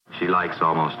She likes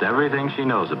almost everything she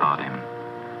knows about him,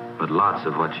 but lots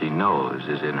of what she knows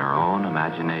is in her own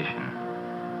imagination.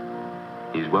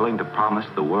 He's willing to promise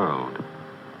the world,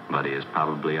 but he is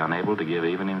probably unable to give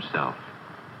even himself.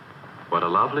 What a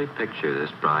lovely picture this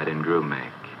bride and groom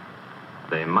make.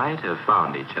 They might have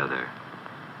found each other,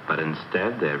 but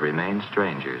instead they have remained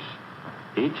strangers.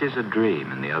 Each is a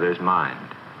dream in the other's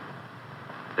mind.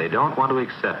 They don't want to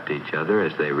accept each other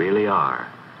as they really are.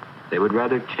 They would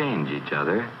rather change each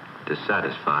other to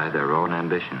satisfy their own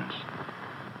ambitions.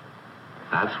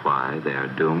 That's why they are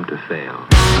doomed to fail.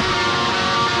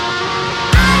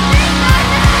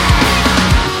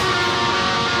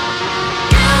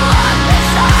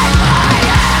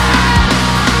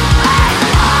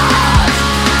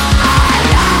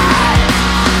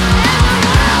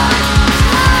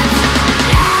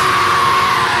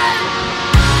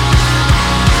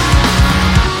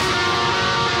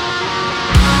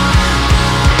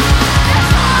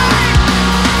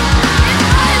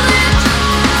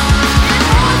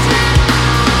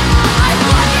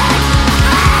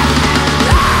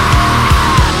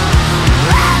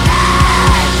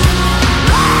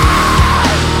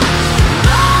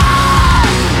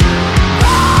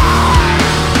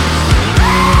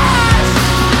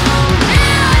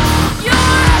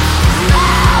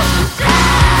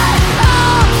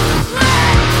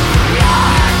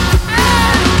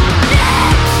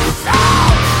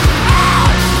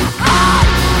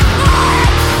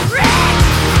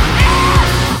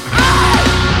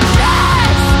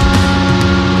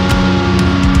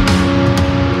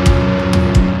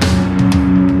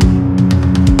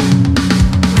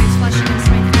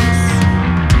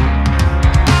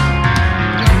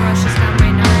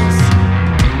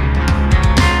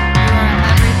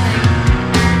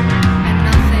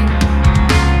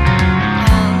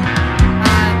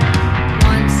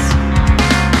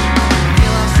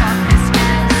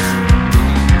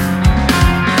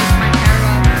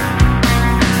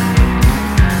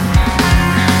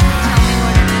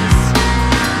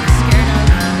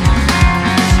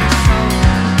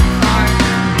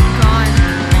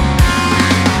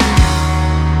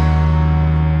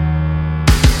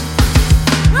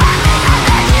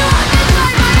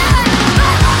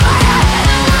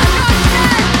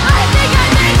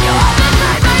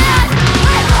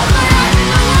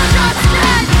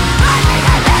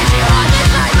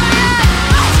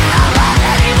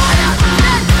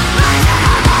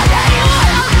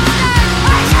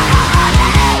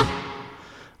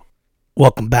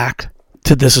 Welcome back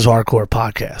to This Is Hardcore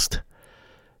Podcast.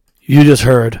 You just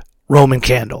heard Roman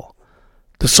Candle.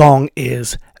 The song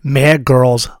is Mad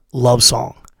Girl's Love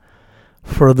Song.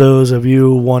 For those of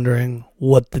you wondering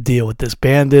what the deal with this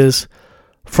band is,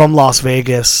 from Las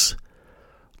Vegas,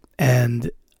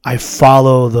 and I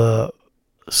follow the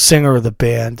singer of the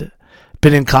band,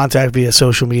 been in contact via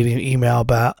social media and email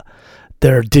about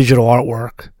their digital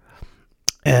artwork,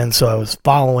 and so I was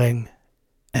following,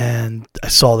 and I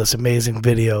saw this amazing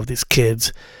video of these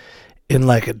kids in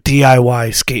like a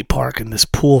DIY skate park in this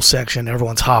pool section.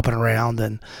 Everyone's hopping around,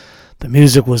 and the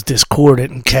music was discordant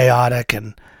and chaotic,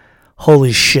 and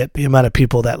holy shit, the amount of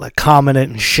people that like commented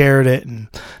and shared it. And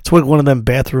it's like one of them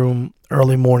bathroom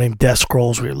early morning death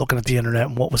scrolls where you're looking at the internet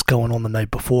and what was going on the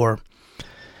night before.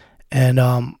 And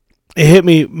it hit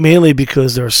me mainly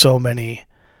because there are so many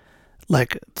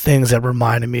like things that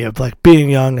reminded me of like being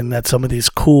young, and that some of these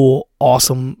cool,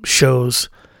 awesome shows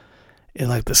in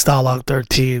like the Stalag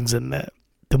 13s and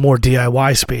the more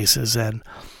DIY spaces. And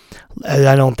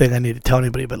I don't think I need to tell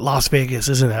anybody, but Las Vegas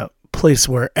isn't a place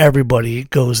where everybody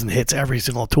goes and hits every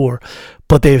single tour,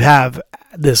 but they have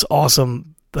this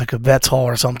awesome, like a Vets Hall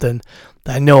or something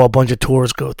that I know a bunch of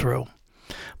tours go through.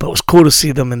 But it was cool to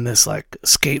see them in this like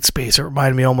skate space. It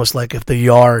reminded me almost like if the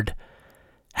Yard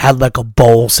had like a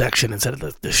bowl section instead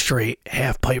of the straight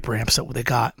half pipe ramps that they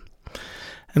got.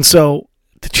 And so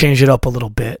to change it up a little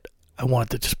bit, I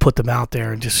wanted to just put them out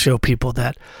there and just show people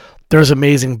that there's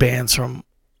amazing bands from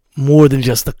more than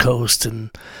just the coast and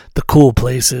the cool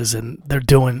places, and they're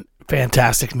doing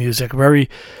fantastic music. I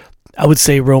would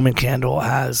say Roman Candle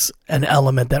has an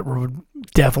element that would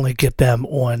definitely get them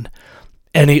on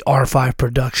any R5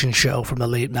 production show from the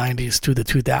late 90s to the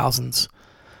 2000s.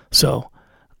 So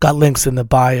got links in the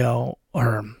bio,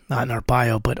 or not in our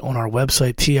bio, but on our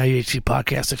website, TIHC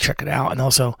Podcast, to check it out. And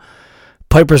also,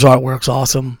 Piper's artwork's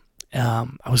awesome.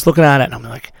 I was looking at it, and I'm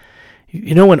like,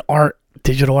 you know when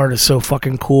digital art is so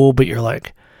fucking cool, but you're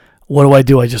like, what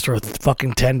do? I just throw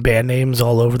fucking 10 band names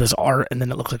all over this art, and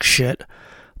then it looks like shit.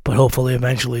 But hopefully,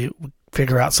 eventually, we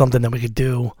figure out something that we could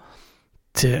do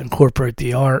to incorporate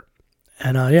the art.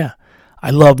 And yeah, I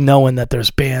love knowing that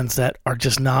there's bands that are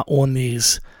just not on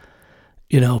these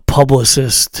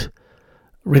publicist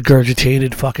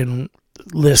regurgitated fucking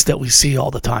list that we see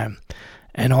all the time.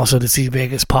 And also to see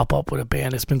Vegas pop up with a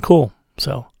band, it's been cool.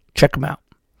 So check them out.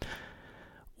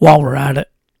 While we're at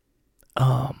it,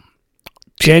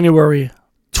 January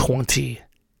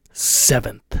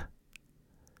 27th,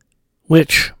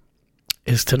 which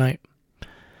is tonight,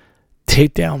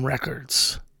 Takedown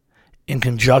Records, in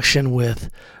conjunction with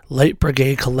Light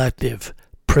Brigade Collective,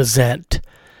 present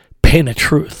Pain of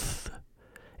Truth,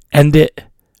 End It,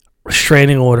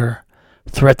 Restraining Order,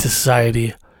 Threat to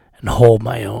Society, and Hold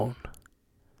My Own.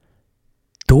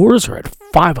 Doors are at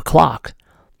 5 o'clock.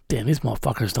 Damn, these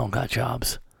motherfuckers don't got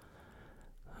jobs.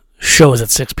 Show is at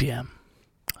 6 p.m.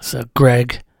 So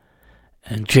Greg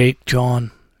and Jake,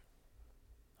 John.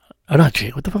 Oh, not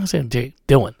Jake. What the fuck am I saying? Jake.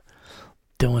 Dylan.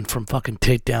 Dylan from fucking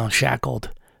Takedown, Shackled.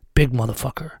 Big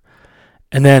motherfucker.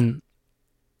 And then,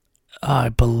 I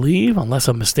believe, unless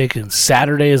I'm mistaken,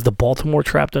 Saturday is the Baltimore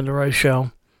Trapped Under Ice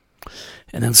show.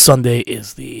 And then Sunday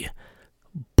is the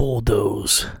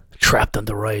Bulldoze Trapped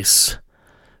Under Ice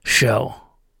show,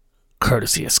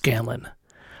 courtesy of Scanlon.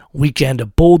 Weekend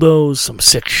of Bulldoze, some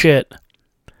sick shit.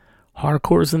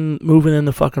 Hardcore's moving in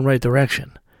the fucking right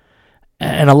direction.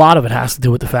 And a lot of it has to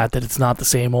do with the fact that it's not the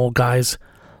same old guys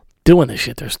doing this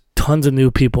shit. There's tons of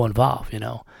new people involved,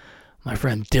 My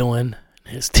friend Dylan,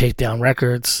 his Takedown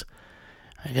Records.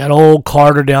 I got old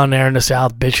Carter down there in the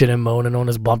South bitching and moaning on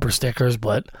his bumper stickers,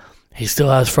 but he still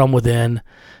has From Within.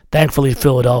 Thankfully,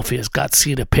 Philadelphia's got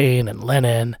Seed of Pain and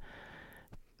Lennon.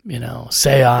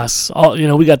 Seas. All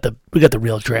we got the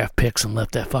real draft picks and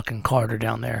left that fucking Carter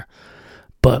down there.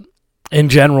 But in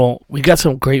general, we got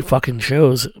some great fucking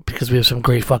shows because we have some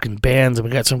great fucking bands and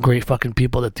we got some great fucking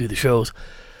people that do the shows.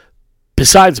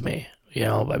 Besides me,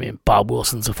 Bob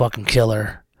Wilson's a fucking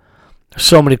killer. There's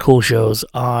so many cool shows.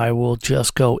 I will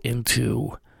just go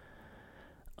into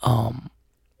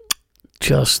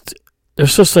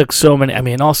there's just like so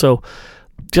many. Also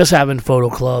just having Photo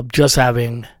Club, just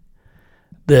having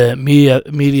the media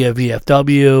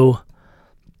VFW,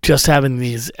 just having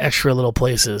these extra little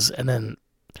places. And then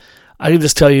I can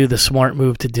just tell you the smart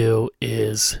move to do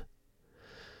is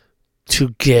to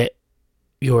get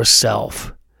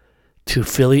yourself to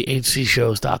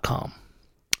PhillyHCShows.com.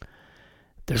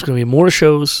 There's going to be more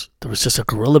shows. There was just a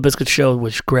Gorilla Biscuit show,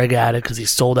 which Greg added because he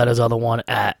sold out his other one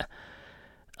at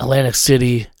Atlantic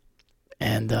City.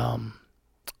 And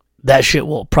that shit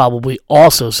will probably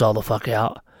also sell the fuck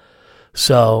out.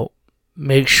 So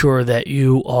make sure that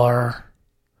you are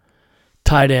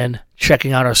tied in,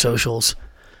 checking out our socials.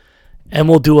 And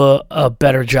we'll do a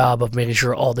better job of making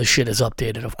sure all this shit is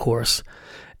updated, of course.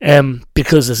 And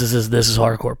because this is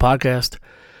Hardcore podcast,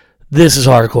 this is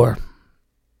Hardcore.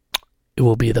 It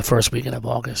will be the first weekend of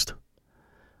August.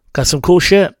 Got some cool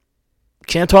shit.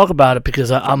 Can't talk about it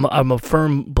because I'm a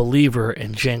firm believer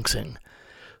in jinxing.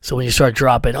 So when you start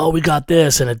dropping, we got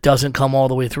this, and it doesn't come all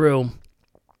the way through,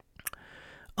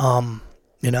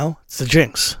 it's the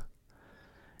jinx.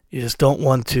 You just don't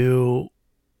want to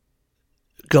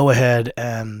go ahead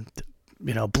and,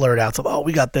 blurt out,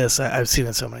 we got this. I've seen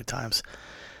it so many times.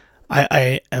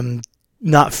 I am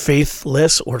not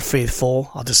faithless or faithful.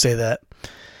 I'll just say that.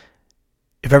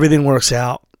 If everything works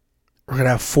out, we're going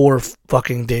to have 4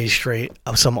 fucking days straight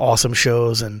of some awesome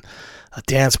shows and a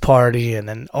dance party and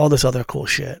then all this other cool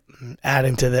shit. And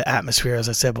adding to the atmosphere, as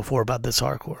I said before, about this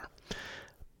hardcore.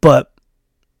 But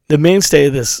the mainstay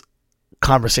of this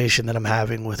conversation that I'm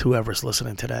having with whoever's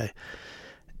listening today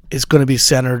is going to be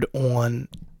centered on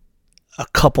a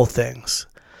couple things.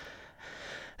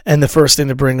 And the first thing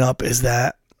to bring up is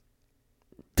that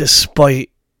despite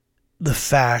the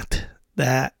fact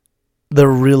that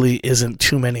there really isn't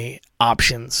too many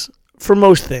options for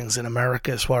most things in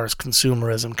America as far as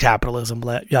consumerism, capitalism,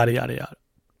 yada, yada, yada,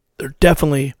 there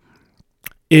definitely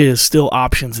is still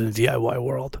options in the DIY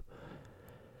world.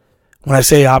 When I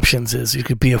say options is you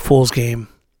could be a Fool's Game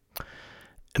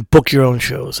and book your own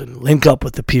shows and link up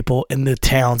with the people in the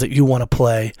towns that you want to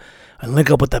play and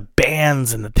link up with the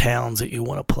bands in the towns that you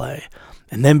want to play.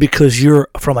 And then because you're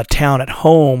from a town at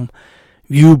home,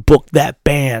 you book that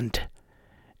band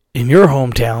in your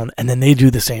hometown and then they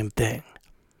do the same thing.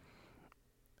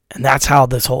 And that's how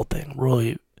this whole thing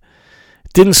really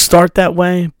didn't start that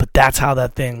way, but that's how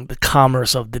that thing, the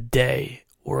commerce of the day,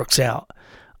 works out.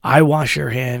 I wash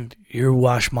your hand, you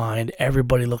wash mine,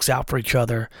 everybody looks out for each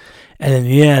other, and in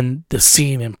the end, the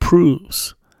scene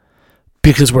improves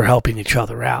because we're helping each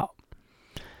other out.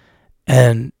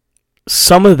 And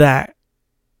some of that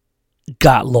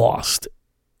got lost,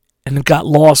 and it got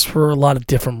lost for a lot of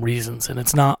different reasons, and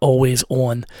it's not always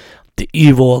on the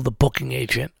evil of the booking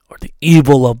agent or the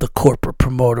evil of the corporate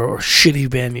promoter or shitty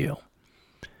venue.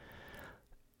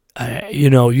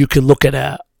 You could look at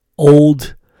an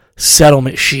old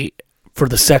settlement sheet for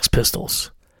the Sex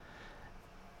Pistols,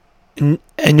 and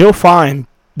you'll find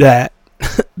that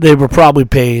they were probably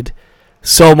paid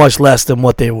so much less than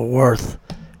what they were worth,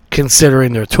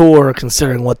 considering their tour,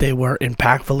 considering what they were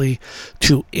impactfully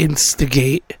to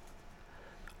instigate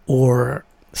or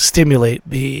stimulate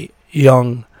the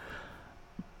young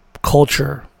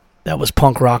culture that was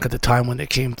punk rock at the time when they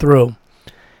came through.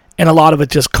 And a lot of it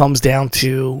just comes down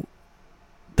to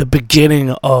the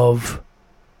beginning of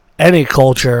any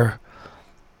culture.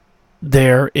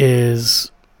 There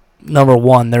is, number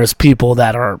one, there's people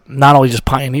that are not only just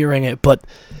pioneering it, but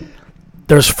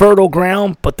there's fertile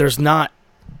ground, but there's not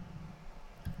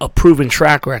a proven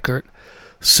track record.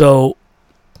 So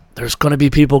there's going to be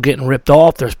people getting ripped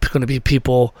off. There's going to be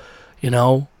people,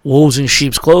 wolves in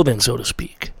sheep's clothing, so to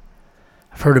speak.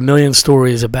 I've heard a million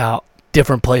stories about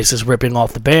different places ripping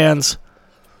off the bands.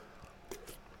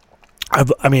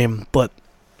 But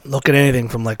look at anything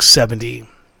from like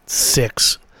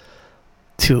 76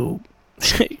 to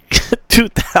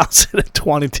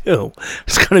 2022.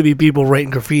 There's going to be people writing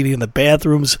graffiti in the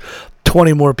bathrooms,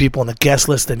 20 more people on the guest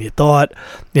list than you thought.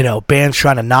 Bands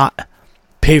trying to not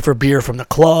pay for beer from the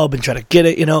club and try to get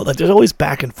it. Like there's always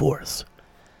back and forth.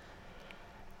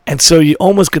 And so you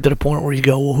almost get to the point where you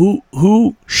go, well,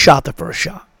 who shot the first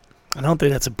shot? I don't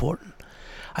think that's important.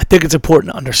 I think it's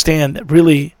important to understand that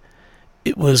really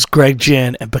it was Greg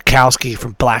Ginn and Bukowski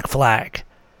from Black Flag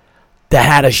that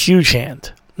had a huge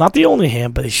hand. Not the only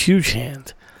hand, but a huge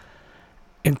hand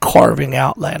in carving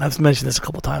out, and I've mentioned this a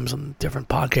couple times on different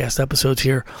podcast episodes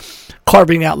here,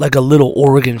 carving out like a little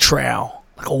Oregon Trail,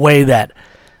 like a way that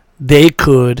they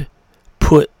could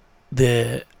put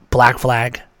the Black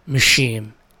Flag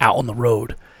machine out on the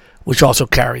road, which also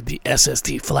carried the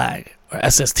SST flag, or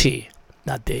SST,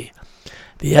 not D,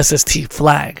 the SST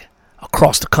flag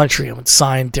across the country and would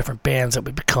sign different bands that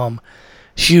would become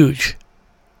huge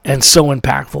and so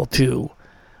impactful to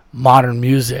modern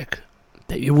music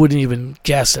that you wouldn't even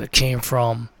guess that it came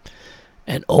from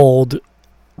an old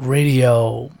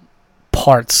radio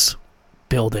parts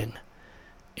building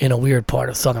in a weird part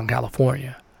of Southern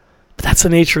California. But that's the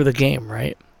nature of the game,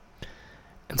 right?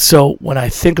 And so when I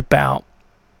think about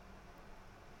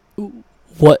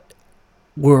what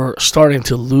we're starting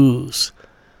to lose,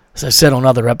 as I said on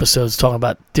other episodes talking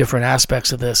about different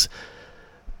aspects of this,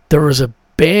 there was a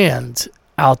band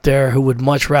out there who would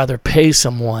much rather pay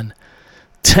someone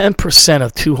 10%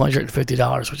 of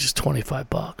 $250, which is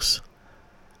 $25.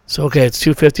 So okay, it's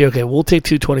 $250. Okay, we'll take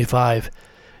 $225.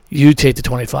 You take the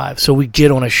 $25. So we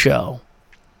get on a show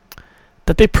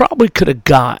that they probably could have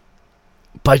got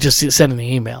by just sending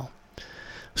the email.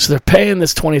 So they're paying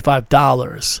this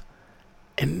 $25,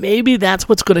 and maybe that's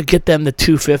what's going to get them the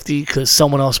 $250 because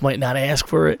someone else might not ask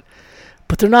for it.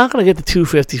 But they're not going to get the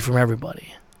 $250 from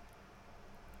everybody.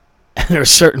 And there are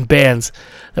certain bands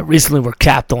that recently were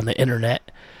capped on the internet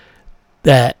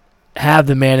that have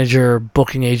the manager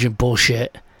booking agent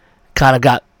bullshit, kind of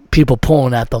got people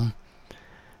pulling at them.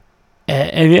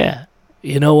 And yeah,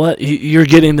 you know what? You're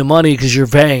getting the money because you're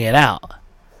paying it out.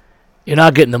 You're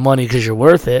not getting the money because you're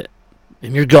worth it.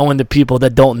 And you're going to people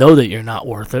that don't know that you're not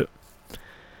worth it.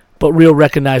 But real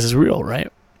recognizes real,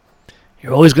 right?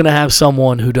 You're always going to have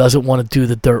someone who doesn't want to do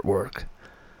the dirt work.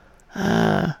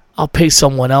 I'll pay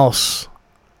someone else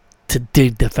to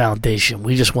dig the foundation.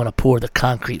 We just want to pour the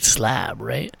concrete slab,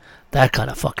 right? That kind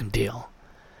of fucking deal.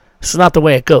 It's not the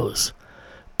way it goes.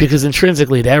 Because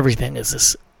intrinsically to everything is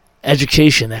this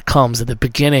education that comes at the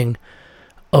beginning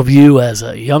of you as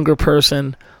a younger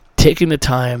person taking the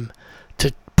time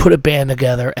to put a band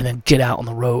together and then get out on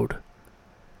the road.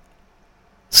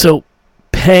 So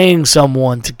paying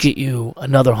someone to get you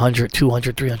another $100,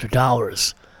 $200,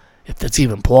 $300, if that's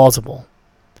even plausible,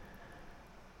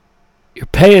 you're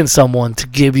paying someone to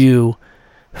give you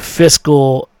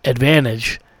fiscal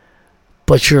advantage,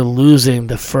 but you're losing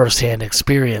the first-hand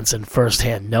experience and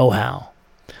first-hand know-how.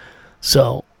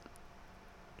 So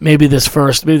maybe this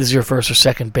is your first or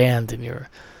second band, and you're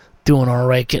doing all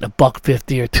right, getting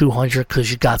 $150 or $200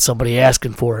 because you got somebody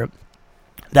asking for it.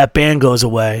 That band goes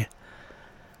away.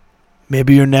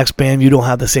 Maybe your next band, you don't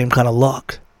have the same kind of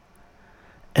luck.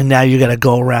 And now you got to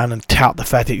go around and tout the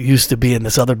fact that you used to be in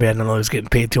this other band and always getting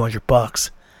paid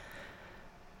 $200.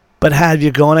 But had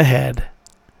you gone ahead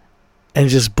and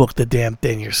just booked the damn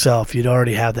thing yourself, you'd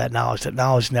already have that knowledge. That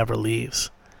knowledge never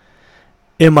leaves.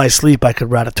 In my sleep, I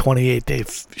could write a 28-day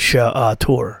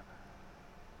tour.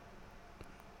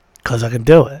 Because I can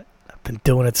do it. I've been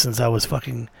doing it since I was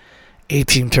fucking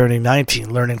 18 turning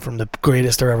 19, learning from the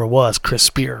greatest there ever was, Chris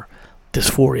Spear.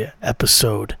 Dysphoria,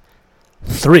 episode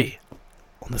 3.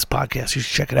 on this podcast. You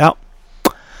should check it out.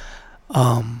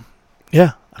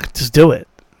 Yeah, I can just do it.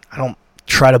 I don't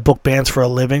try to book bands for a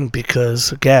living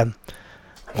because, again,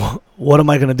 what am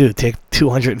I going to do? Take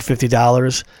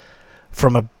 $250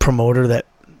 from a promoter that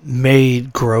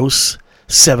made gross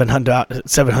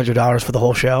 $700 for the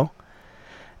whole show,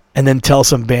 and then tell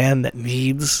some band that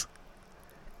needs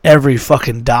every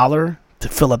fucking dollar to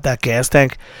fill up that gas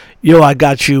tank, yo, I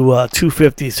got you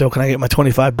 $250, so can I get my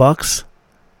 $25?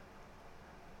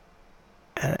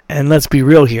 And let's be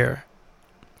real here.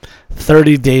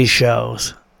 30-day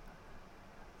shows.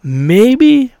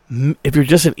 Maybe if you're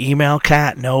just an email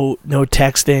cat, no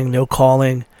texting, no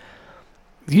calling,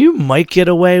 you might get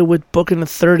away with booking a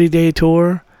 30-day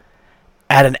tour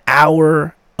at an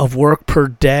hour of work per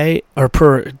day or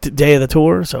per day of the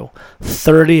tour. So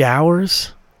 30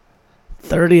 hours.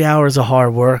 30 hours of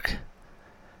hard work.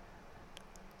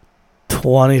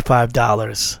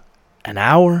 $25 an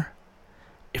hour.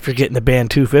 If you're getting the band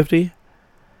 $250,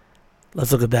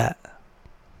 let's look at that.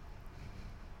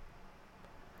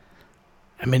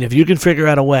 I mean, if you can figure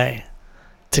out a way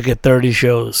to get 30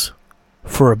 shows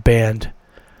for a band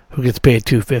who gets paid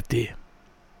 $250,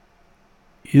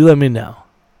 you let me know.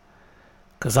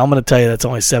 Because I'm going to tell you that's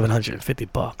only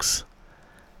 $750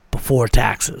 before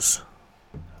taxes.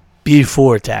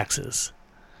 Before taxes.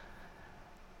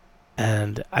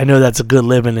 And I know that's a good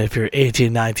living if you're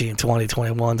 18, 19, 20,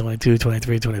 21, 22,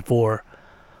 23, 24.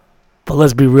 But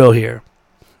let's be real here.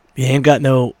 You ain't got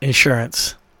no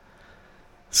insurance.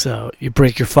 So you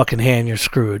break your fucking hand, you're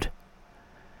screwed.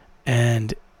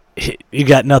 And you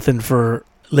got nothing for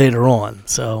later on.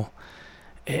 So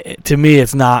to me,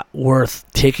 it's not worth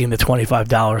taking the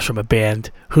 $25 from a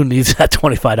band who needs that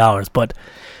 $25. But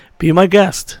be my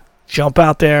guest. Jump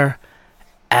out there.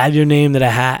 Add your name to the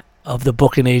hat of the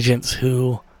booking agents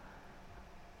who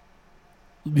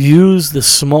use the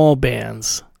small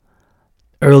bands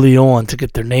early on to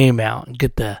get their name out and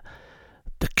get the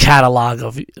catalog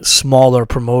of smaller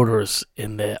promoters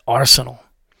in the arsenal.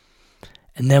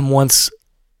 And then once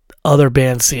other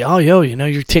bands see, oh, yo, you know,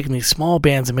 you're taking these small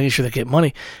bands and making sure they get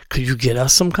money. Could you get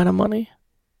us some kind of money?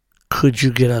 Could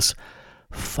you get us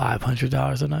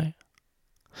 $500 a night?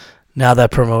 Now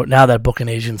that booking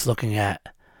agent's looking at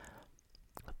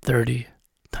 30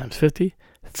 times 50,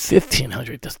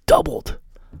 1,500, just doubled.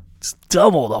 It's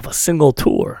doubled off a single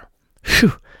tour.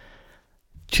 Whew.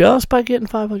 Just by getting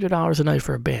 $500 a night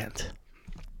for a band.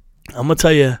 I'm going to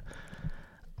tell you,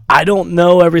 I don't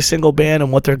know every single band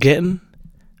and what they're getting,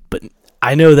 but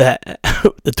I know that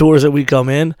the tours that we come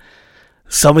in,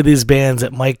 some of these bands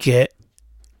that might get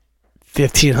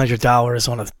 $1,500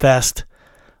 on a fest,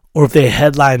 or if they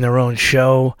headline their own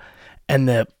show and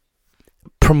the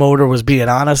promoter was being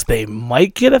honest, they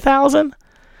might get $1,000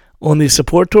 on these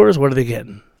support tours. What are they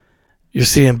getting? You're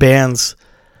seeing bands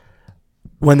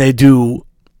when they do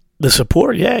the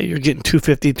support, yeah, you're getting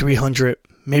 $250, $300,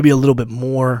 maybe a little bit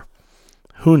more.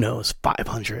 Who knows?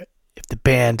 $500 if the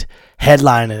band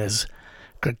headlining is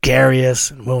gregarious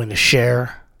and willing to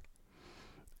share.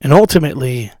 And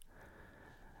ultimately,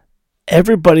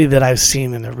 everybody that I've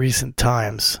seen in the recent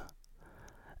times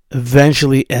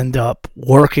eventually end up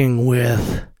working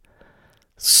with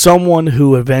someone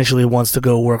who eventually wants to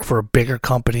go work for a bigger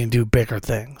company and do bigger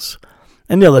things.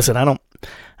 And listen, I don't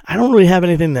really have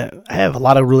anything I have a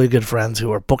lot of really good friends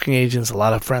who are booking agents, a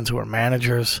lot of friends who are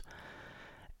managers.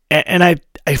 And I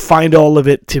find all of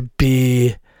it to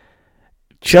be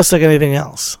just like anything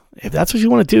else. If that's what you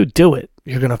want to do it.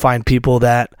 You're going to find people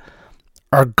that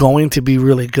are going to be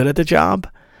really good at the job.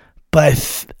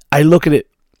 But I look at it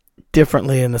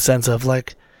differently in the sense of,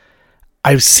 like,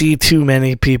 I see too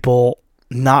many people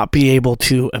not be able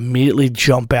to immediately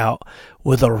jump out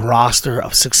with a roster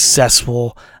of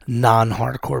successful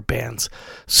non-hardcore bands.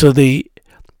 So they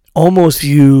almost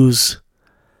use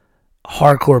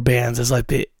hardcore bands as like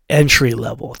the entry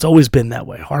level. It's always been that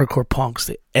way. Hardcore punk's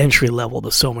the entry level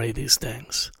to so many of these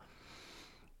things.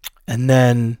 And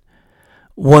then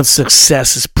once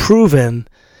success is proven,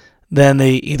 then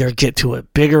they either get to a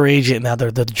bigger agent, now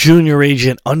they're the junior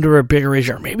agent under a bigger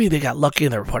agent, or maybe they got lucky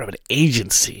and they're part of an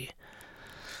agency.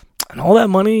 And all that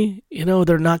money, you know,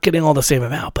 they're not getting all the same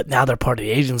amount, but now they're part of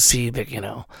the agency. That, you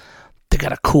know, they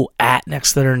got a cool @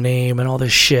 next to their name and all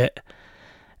this shit.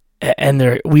 And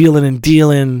they're wheeling and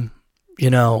dealing, you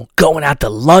know, going out to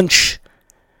lunch,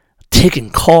 taking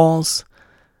calls,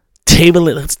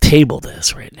 let's table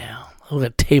this right now. I'm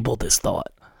going to table this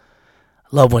thought. I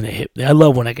love when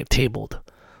I get tabled.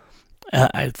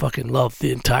 I fucking love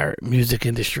the entire music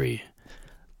industry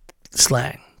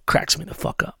cracks me the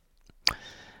fuck up.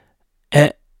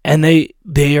 And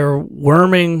they are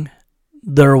worming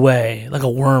their way, like a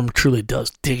worm truly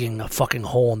does, digging a fucking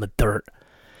hole in the dirt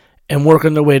and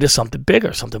working their way to something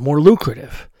bigger, something more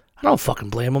lucrative. I don't fucking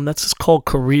blame them. That's just called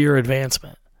career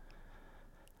advancement.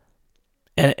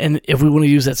 And if we want to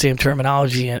use that same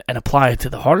terminology and apply it to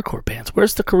the hardcore bands,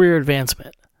 where's the career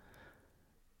advancement?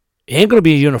 It ain't going to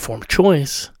be a uniform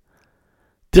choice.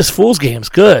 This Fool's Game's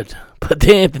good, but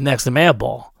they ain't the next to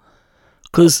Madball.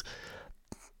 Because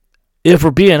if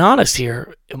we're being honest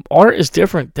here, art is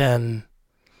different than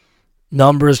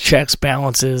numbers, checks,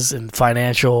 balances, and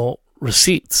financial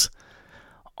receipts.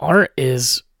 Art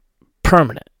is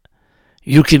permanent.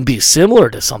 You can be similar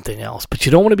to something else, but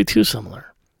you don't want to be too similar.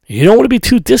 You don't want to be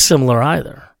too dissimilar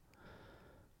either.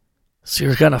 So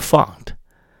you're kind of fucked.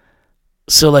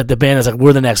 So like the band is like,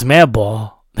 we're the next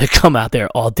Madball. They come out there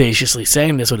audaciously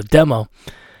saying this with a demo.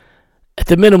 At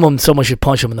the minimum, someone should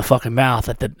punch them in the fucking mouth.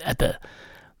 At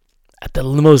the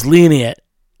most lenient,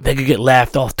 they could get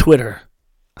laughed off Twitter.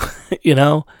 You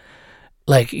know?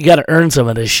 Like, you got to earn some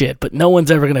of this shit. But no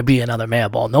one's ever going to be another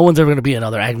Madball. No one's ever going to be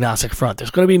another Agnostic Front.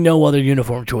 There's going to be no other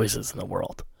uniform choices in the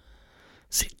world.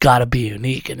 So you got to be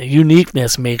unique. And the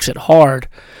uniqueness makes it hard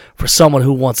for someone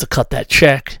who wants to cut that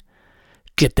check,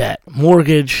 get that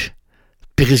mortgage,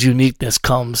 because uniqueness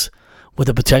comes with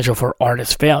the potential for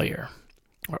artist failure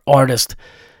or artist,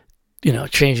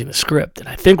 changing the script. And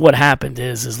I think what happened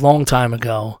is long time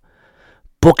ago,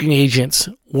 booking agents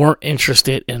weren't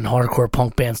interested in hardcore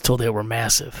punk bands till they were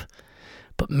massive.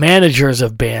 But managers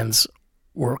of bands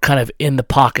were kind of in the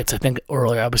pockets. I think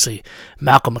earlier, obviously,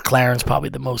 Malcolm McLaren's probably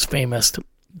the most famous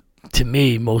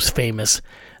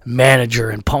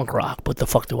manager in punk rock. What the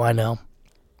fuck do I know?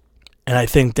 And I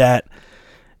think that,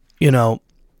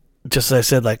 just as I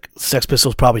said, like Sex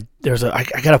Pistols probably, I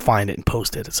gotta find it and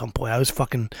post it at some point. I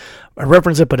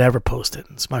reference it but never post it.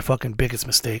 It's my fucking biggest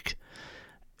mistake.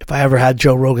 If I ever had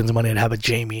Joe Rogan's money, I'd have a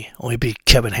Jamie. Only be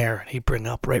Kevin Hare, and he'd bring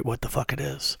up right what the fuck it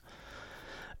is.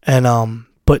 And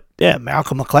but yeah,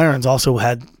 Malcolm McLaren's also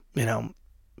had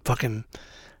fucking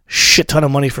shit ton of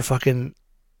money for fucking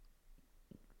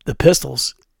the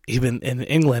Pistols, even in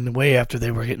England, way after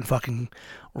they were getting fucking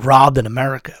robbed in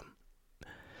America.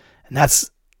 And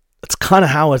that's kind of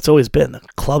how it's always been. The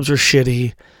clubs are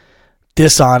shitty,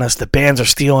 dishonest. The bands are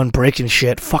stealing, breaking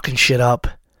shit, fucking shit up,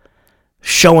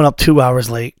 showing up 2 hours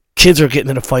late. Kids are getting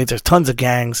into fights. There's tons of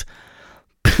gangs.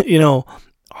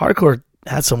 Hardcore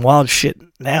has some wild shit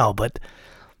now, but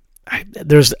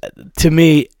there's, to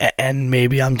me, and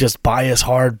maybe I'm just biased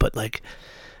hard, but like,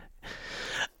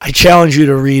 I challenge you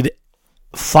to read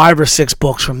 5 or 6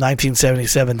 books from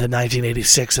 1977 to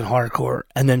 1986 in hardcore,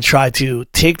 and then try to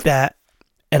take that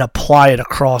and apply it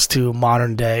across to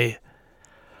modern day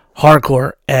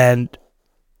hardcore. And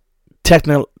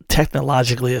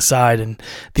technologically aside, and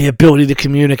the ability to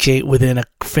communicate within a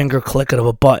finger click of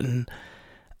a button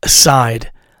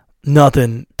aside,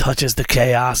 nothing touches the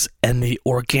chaos and the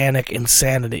organic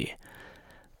insanity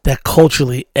that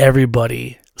culturally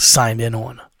everybody signed in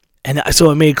on. And so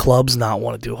it made clubs not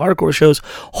want to do hardcore shows.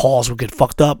 Halls would get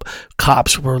fucked up.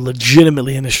 Cops were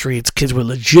legitimately in the streets. Kids were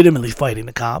legitimately fighting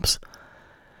the cops.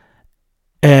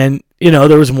 And,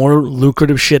 there was more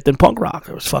lucrative shit than punk rock.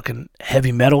 There was fucking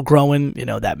heavy metal growing.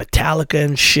 That Metallica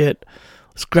and shit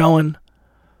was growing.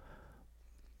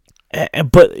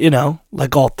 But,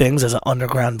 like all things, as an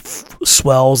underground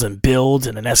swells and builds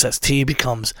and an SST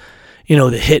becomes,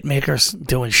 the hit makers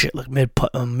doing shit like Mid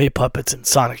Puppets and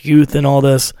Sonic Youth and all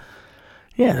this.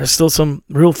 Yeah, there's still some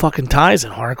real fucking ties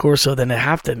in hardcore, so then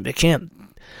they can't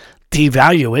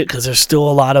devalue it because there's still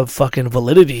a lot of fucking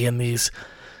validity in these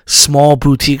small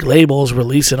boutique labels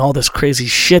releasing all this crazy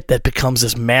shit that becomes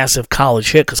this massive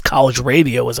college hit because college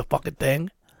radio is a fucking thing.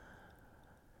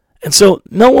 And so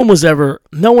no one has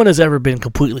ever been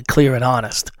completely clear and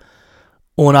honest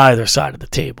on either side of the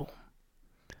table.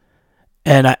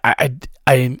 And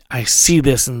I see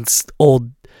this in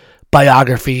old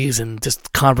biographies and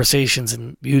just conversations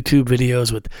and YouTube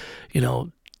videos with,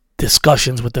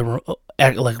 discussions with the,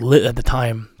 like at the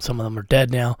time, some of them are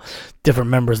dead now, different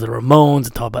members of the Ramones,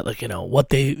 and talk about like, what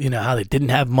they, how they didn't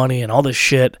have money and all this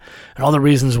shit and all the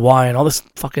reasons why and all this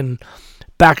fucking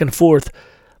back and forth.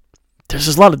 There's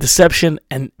just a lot of deception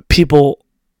and people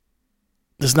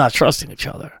just not trusting each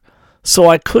other. So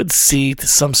I could see to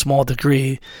some small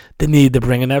degree the need to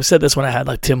bring in, I've said this when I had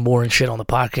like Tim Moore and shit on the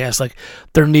podcast, like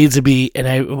there needs to be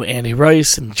Andy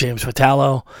Rice and James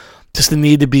Vitalo, just the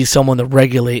need to be someone to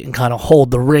regulate and kind of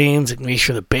hold the reins and make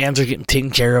sure the bands are getting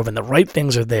taken care of and the right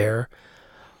things are there.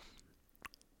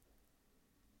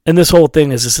 And this whole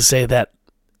thing is just to say that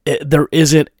there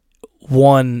isn't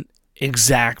one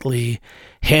exactly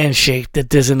handshake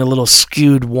that isn't a little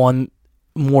skewed one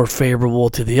more favorable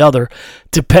to the other,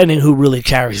 depending who really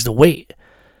carries the weight.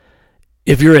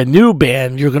 If you're a new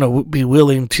band, you're going to be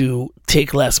willing to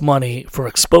take less money for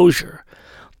exposure.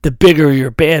 The bigger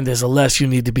your band is, the less you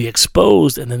need to be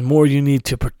exposed, and the more you need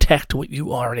to protect what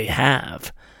you already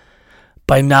have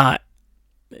by not,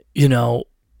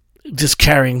 just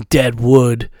carrying dead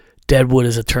wood. Dead wood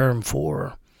is a term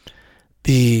for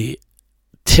the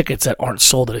tickets that aren't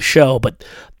sold at a show, but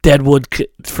deadwood,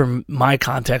 from my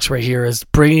context right here, is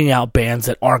bringing out bands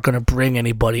that aren't going to bring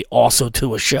anybody also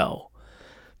to a show.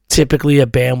 Typically, a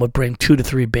band would bring 2 to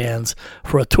 3 bands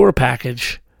for a tour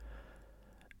package,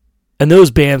 and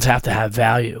those bands have to have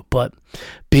value. But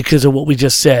because of what we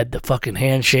just said, the fucking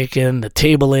handshaking, the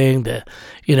tabling, the,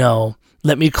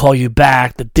 let me call you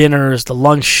back, the dinners, the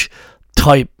lunch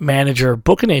type manager,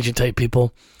 booking agent type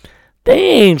people, they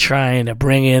ain't trying to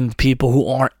bring in people who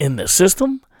aren't in the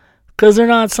system because they're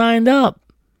not signed up.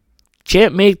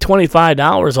 Can't make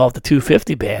 $25 off the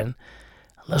 $250 band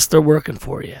unless they're working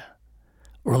for you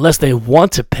or unless they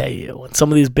want to pay you. And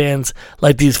some of these bands,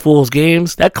 like these Fools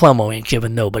Games, that Clemmo ain't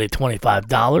giving nobody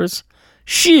 $25.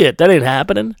 Shit, that ain't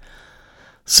happening.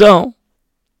 So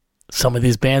some of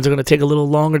these bands are going to take a little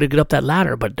longer to get up that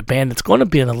ladder, but the band that's going to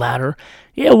be in the ladder,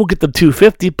 yeah, we'll get them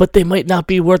 $250, but they might not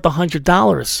be worth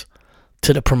 $100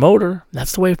 to the promoter.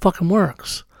 That's the way it fucking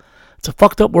works. It's a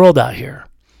fucked up world out here.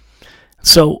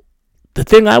 So the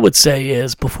thing I would say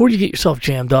is, before you get yourself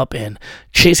jammed up in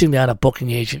chasing down a booking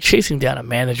agent, chasing down a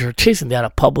manager, chasing down a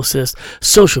publicist,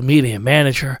 social media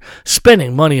manager,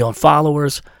 spending money on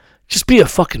followers, just be a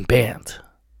fucking band.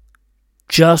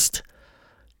 Just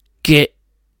get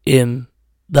in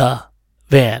the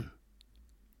van.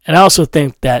 And I also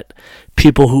think that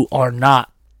people who are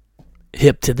not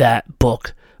hip to that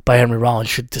book by Henry Rollins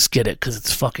should just get it, because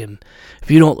it's fucking,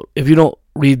 if you don't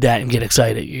read that and get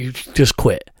excited, you just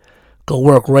quit. Go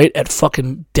work right at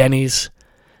fucking Denny's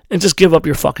and just give up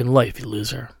your fucking life, you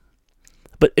loser.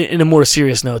 But in a more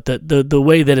serious note, the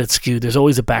way that it's skewed, there's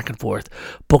always a back and forth.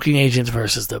 Booking agents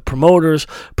versus the promoters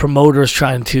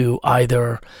trying to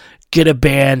either get a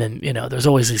band, and there's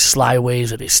always these sly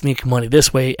ways that they sneak money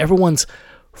this way. Everyone's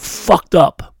fucked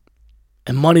up,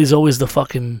 and money's always the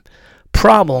fucking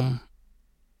problem.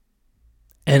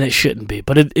 And it shouldn't be.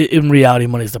 But in reality,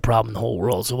 money's the problem in the whole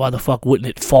world. So why the fuck wouldn't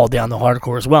it fall down to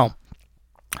hardcore as well?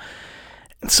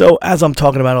 And so as I'm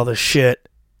talking about all this shit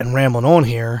and rambling on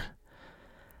here,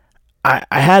 I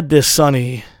had this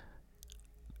Sonny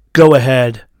go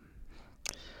ahead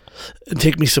and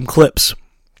take me some clips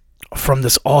from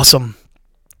this awesome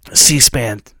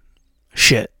C-SPAN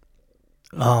shit.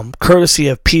 Courtesy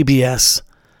of PBS,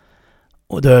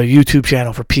 the YouTube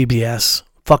channel for PBS.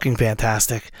 Fucking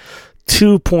fantastic.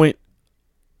 2.8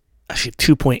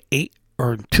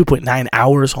 or 2.9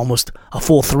 hours, almost a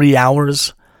full 3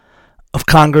 hours of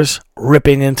Congress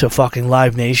ripping into fucking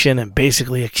Live Nation and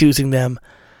basically accusing them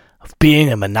of being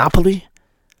a monopoly.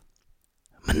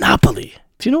 Monopoly.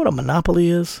 Do you know what a monopoly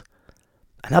is?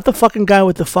 Not the fucking guy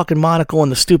with the fucking monocle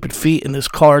and the stupid feet and his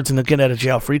cards and the get out of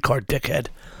jail free card, dickhead.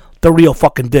 The real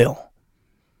fucking deal.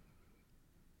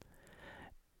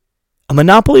 A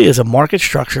monopoly is a market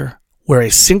structure where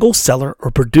a single seller or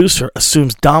producer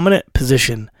assumes dominant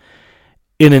position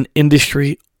in an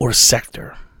industry or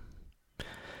sector.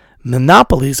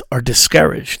 Monopolies are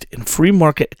discouraged in free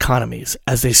market economies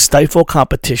as they stifle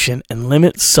competition and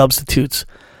limit substitutes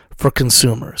for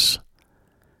consumers.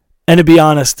 And to be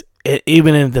honest,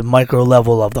 even in the micro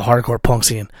level of the hardcore punk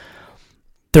scene,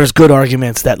 there's good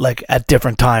arguments that, like, at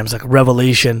different times, like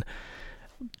Revelation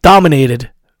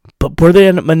dominated, but were they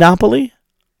a monopoly?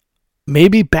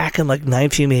 Maybe back in like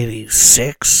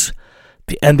 1986,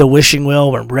 the end of Wishing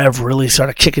Well, when Rev really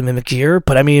started kicking in the gear.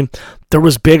 But I mean, there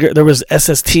was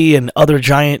SST and other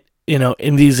giant,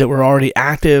 indies that were already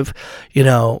active,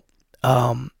 so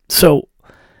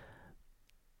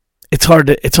it's hard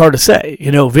to say.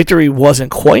 Victory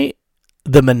wasn't quite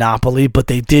the monopoly, but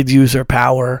they did use their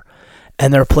power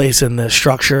and their place in the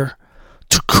structure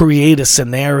to create a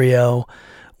scenario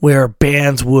where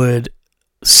bands would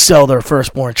sell their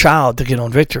firstborn child to get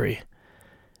on Victory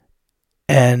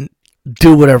and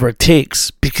do whatever it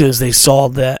takes because they saw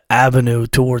the avenue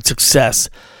toward success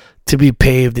to be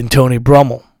paved in Tony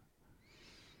Brummel.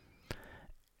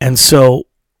 And so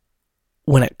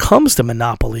when it comes to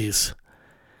monopolies,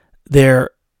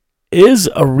 there is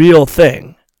a real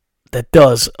thing that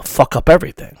does fuck up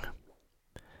everything.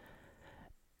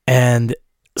 And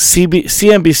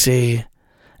CNBC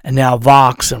and now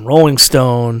Vox and Rolling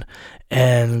Stone,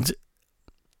 and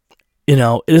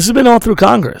this has been all through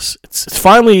Congress. It's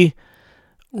finally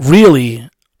really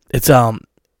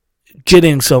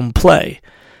getting some play.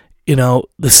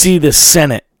 to see the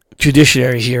Senate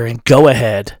Judiciary hearing go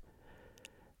ahead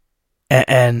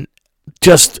and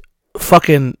just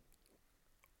fucking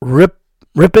rip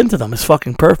into them is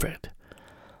fucking perfect.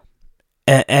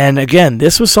 And again,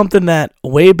 this was something that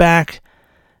way back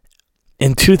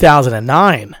in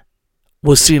 2009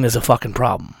 was seen as a fucking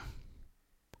problem.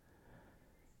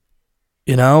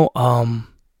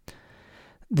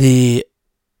 The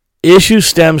issue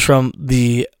stems from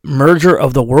the merger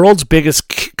of the world's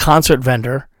biggest concert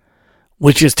vendor,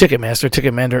 which is Ticketmaster.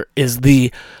 Ticketmaster is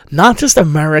not just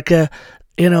America,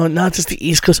 not just the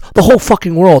East Coast, the whole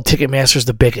fucking world. Ticketmaster is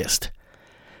the biggest.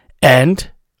 And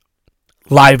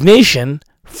Live Nation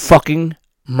fucking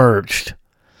merged.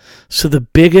 So the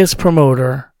biggest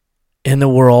promoter in the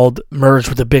world merged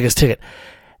with the biggest ticket.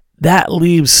 That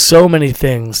leaves so many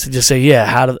things to just say, yeah,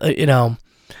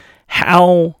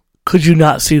 how could you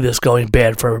not see this going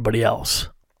bad for everybody else?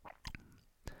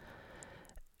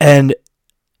 And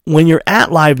when you're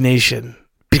at Live Nation,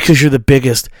 because you're the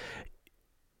biggest,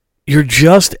 you're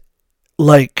just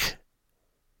like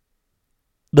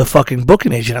the fucking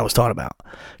booking agent I was talking about,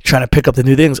 trying to pick up the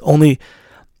new things. Only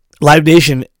Live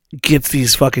Nation gets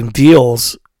these fucking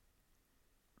deals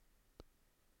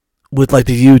with like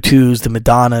the U2s, the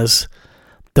Madonnas,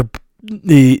 the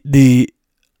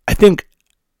I think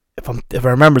if I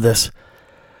remember this,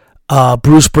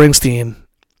 Bruce Springsteen.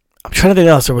 I'm trying to think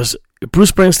else. There was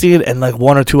Bruce Springsteen and like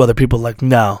one or two other people like,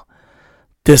 no,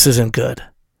 this isn't good.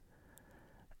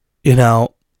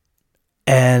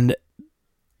 And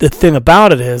the thing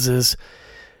about it is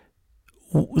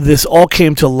this all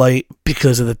came to light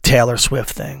because of the Taylor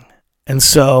Swift thing. And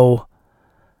so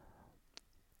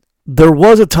there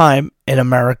was a time in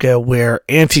America where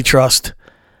antitrust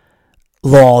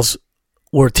laws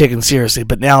were taken seriously,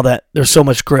 but now that there's so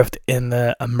much grift in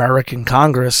the American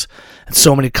Congress and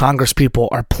so many Congress people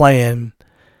are playing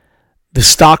the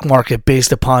stock market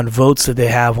based upon votes that they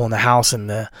have on the House and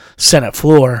the Senate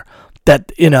floor, that,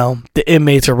 the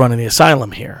inmates are running the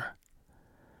asylum here.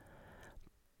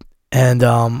 And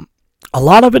a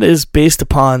lot of it is based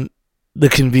upon the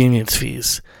convenience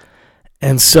fees.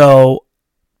 And so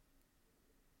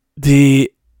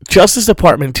the Justice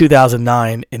Department in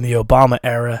 2009 in the Obama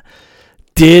era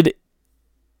did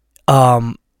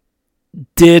go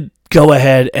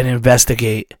ahead and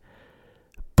investigate,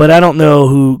 but I don't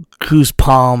know whose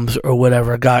palms or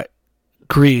whatever got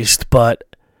greased, but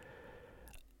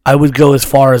I would go as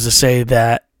far as to say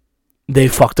that they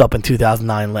fucked up in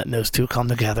 2009 letting those two come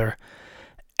together.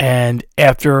 And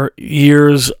after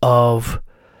years of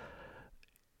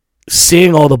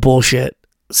seeing all the bullshit,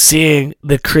 seeing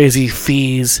the crazy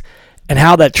fees, and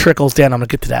how that trickles down, I'm going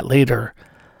to get to that later,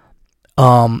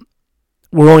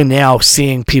 we're only now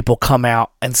seeing people come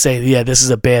out and say, yeah, this is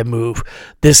a bad move.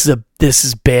 This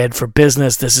is bad for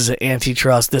business. This is an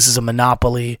antitrust. This is a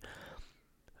monopoly.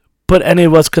 But any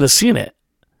of us could have seen it.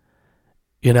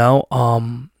 And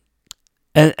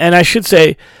I should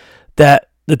say that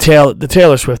the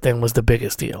Taylor Swift thing was the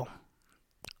biggest deal.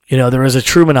 There is a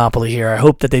true monopoly here. I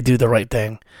hope that they do the right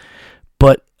thing.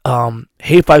 But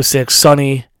Hey56,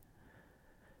 Sonny,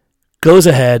 goes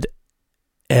ahead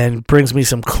and brings me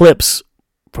some clips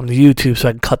from the YouTube so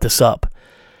I can cut this up.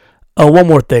 Oh, one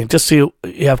more thing, just so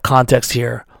you have context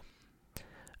here.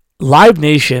 Live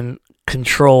Nation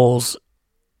controls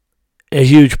a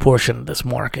huge portion of this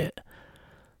market.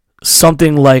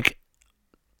 Something like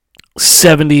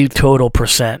 70 total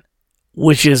percent,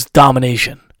 which is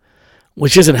domination,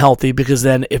 which isn't healthy, because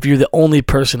then if you're the only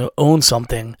person who owns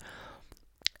something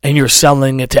and you're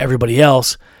selling it to everybody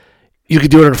else, you can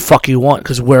do whatever the fuck you want,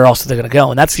 because where else are they going to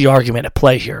go? And that's the argument at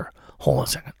play here. Hold on a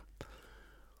second.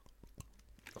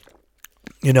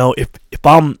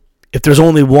 If there's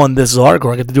only one This Is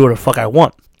Hardcore, I get to do whatever the fuck I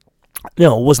want.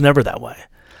 No, it was never that way.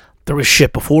 There was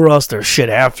shit before us. There's shit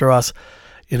after us.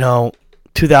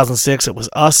 2006, it was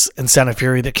us and Sound of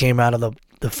Fury that came out of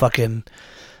the fucking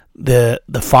the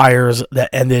fires that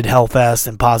ended Hellfest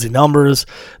and Posse Numbers.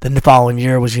 Then the following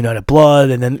year was United Blood,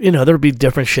 and then there would be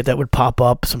different shit that would pop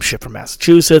up, some shit from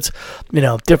Massachusetts,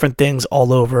 different things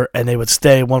all over, and they would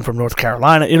stay. One from North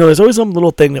Carolina. There's always some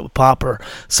little thing that would pop, or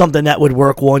something that would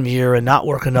work one year and not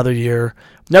work another year.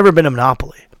 Never been a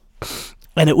monopoly,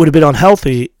 and it would have been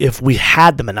unhealthy if we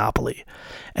had the monopoly.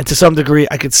 And to some degree,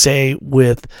 I could say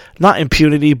with not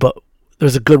impunity, but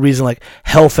there's a good reason, like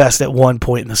Hellfest at one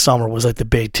point in the summer was like the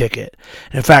big ticket.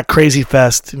 And in fact, Crazy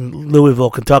Fest in Louisville,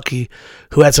 Kentucky,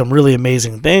 who had some really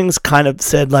amazing things, kind of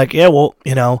said like, yeah, well,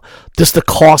 just the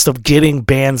cost of getting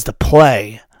bands to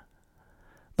play.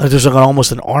 Like there's like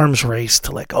almost an arms race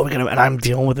to like, and I'm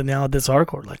dealing with it now at This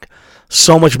Hardcore. Like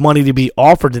so much money to be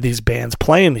offered to these bands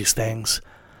playing these things.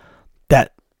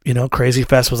 that, Crazy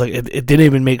Fest was like, it didn't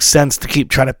even make sense to keep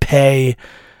trying to pay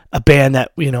a band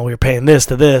that, we were paying this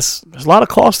to this. There's a lot of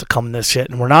cost to come in this shit,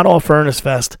 and we're not all Furnace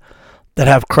Fest that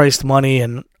have Christ money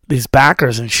and these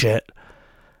backers and shit.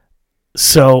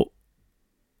 So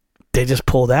they just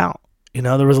pulled out.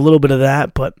 There was a little bit of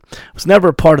that, but it was never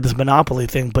a part of this monopoly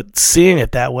thing. But seeing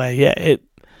it that way, yeah,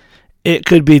 it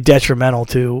could be detrimental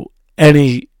to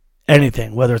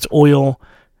anything, whether it's oil,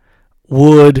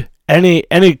 wood, any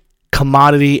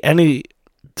commodity, any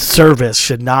service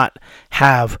should not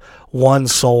have one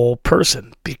sole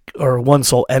person or one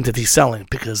sole entity selling,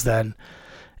 because then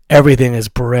everything is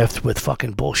bereft with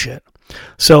fucking bullshit.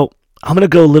 So I'm going to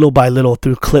go little by little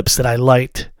through clips that I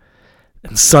liked,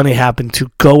 and Sonny happened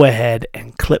to go ahead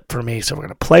and clip for me. So we're going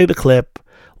to play the clip,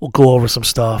 we'll go over some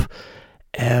stuff,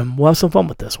 and we'll have some fun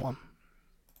with this one.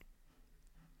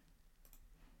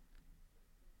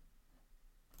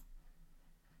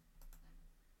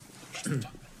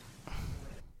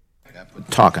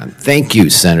 Talk on. Thank you,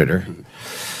 Senator.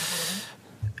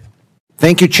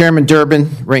 Thank you, Chairman Durbin,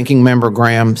 Ranking Member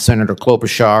Graham, Senator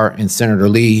Klobuchar, and Senator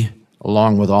Lee,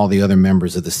 along with all the other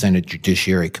members of the Senate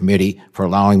Judiciary Committee, for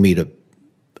allowing me to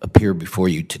appear before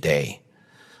you today.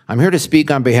 I'm here to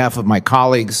speak on behalf of my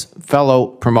colleagues, fellow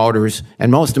promoters,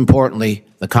 and most importantly,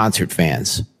 the concert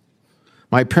fans.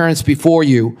 My appearance before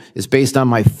you is based on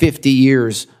my 50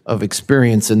 years of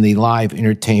experience in the live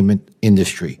entertainment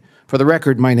industry. For the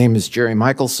record, my name is Jerry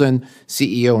Michelson,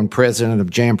 CEO and president of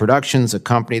Jam Productions, a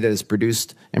company that has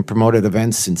produced and promoted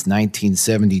events since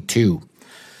 1972.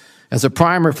 As a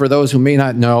primer for those who may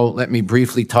not know, let me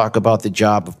briefly talk about the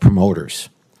job of promoters.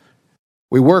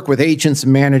 We work with agents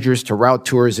and managers to route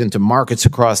tours into markets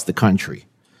across the country.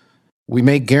 We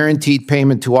make guaranteed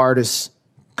payment to artists,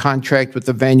 contract with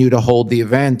the venue to hold the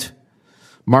event,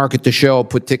 market the show,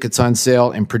 put tickets on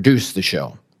sale, and produce the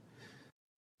show.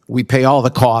 We pay all the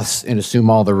costs and assume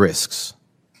all the risks.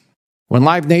 When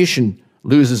Live Nation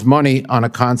loses money on a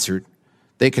concert,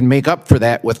 they can make up for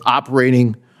that with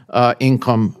operating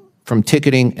income from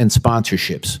ticketing and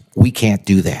sponsorships. We can't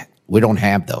do that. We don't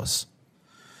have those.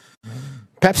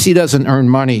 Pepsi doesn't earn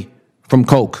money from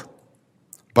Coke,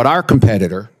 but our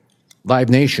competitor, Live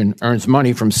Nation, earns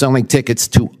money from selling tickets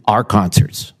to our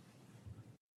concerts.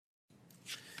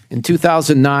 In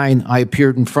 2009, I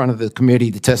appeared in front of the committee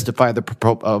to testify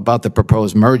about the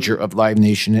proposed merger of Live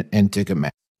Nation and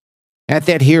Ticketmaster. At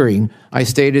that hearing, I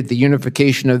stated the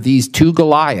unification of these two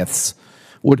Goliaths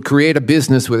would create a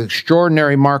business with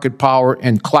extraordinary market power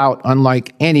and clout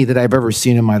unlike any that I've ever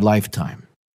seen in my lifetime.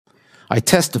 I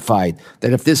testified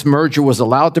that if this merger was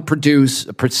allowed to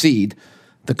proceed,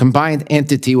 the combined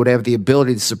entity would have the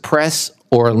ability to suppress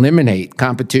or eliminate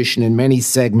competition in many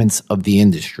segments of the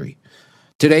industry.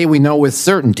 Today, we know with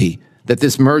certainty that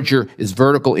this merger is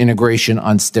vertical integration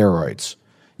on steroids,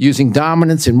 using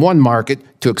dominance in one market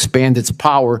to expand its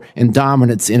power and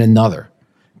dominance in another,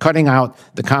 cutting out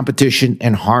the competition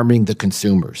and harming the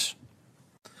consumers.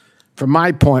 From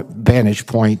my vantage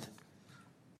point,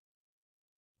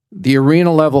 the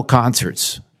arena-level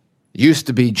concerts used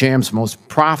to be Jam's most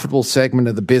profitable segment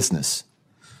of the business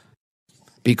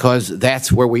because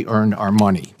that's where we earned our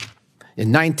money. In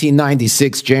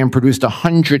 1996, Jam produced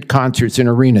 100 concerts in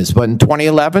arenas, but in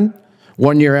 2011,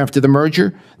 1 year after the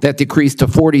merger, that decreased to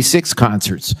 46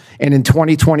 concerts. And in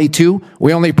 2022,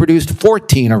 we only produced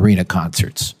 14 arena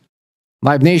concerts.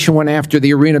 Live Nation went after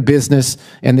the arena business,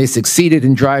 and they succeeded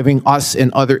in driving us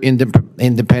and other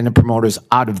independent promoters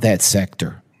out of that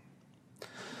sector.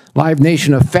 Live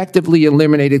Nation effectively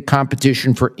eliminated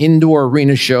competition for indoor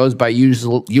arena shows by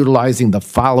utilizing the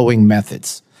following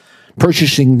methods: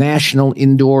 purchasing national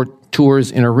indoor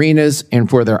tours in arenas and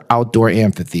for their outdoor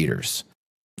amphitheaters,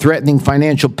 threatening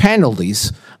financial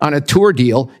penalties on a tour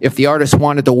deal if the artist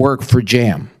wanted to work for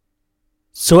Jam.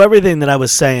 So everything that I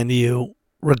was saying to you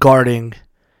regarding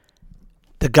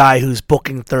the guy who's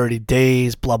booking 30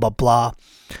 days, blah, blah, blah,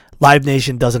 Live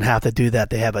Nation doesn't have to do that.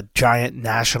 They have a giant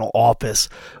national office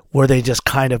where they just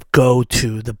kind of go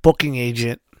to the booking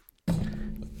agent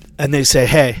and they say,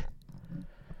 hey,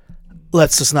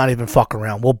 let's just not even fuck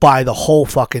around. We'll buy the whole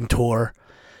fucking tour.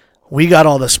 We got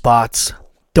all the spots.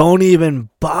 Don't even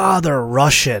bother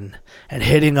rushing and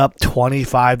hitting up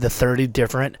 25 to 30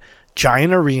 different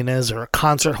giant arenas or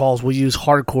concert halls. We'll use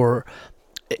hardcore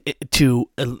to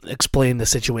explain the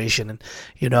situation. And,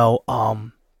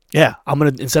 yeah, I'm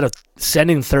going to, instead of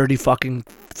sending 30 fucking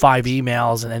 5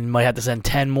 emails and then might have to send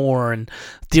 10 more and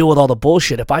deal with all the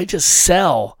bullshit, if I just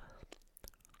sell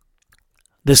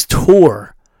this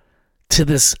tour to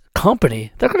this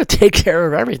company, they're going to take care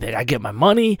of everything. I get my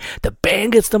money, the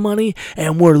band gets the money,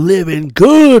 and we're living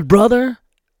good, brother.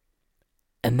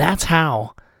 And that's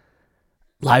how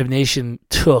Live Nation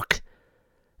took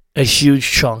a huge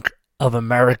chunk of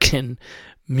American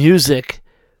music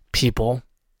people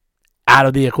out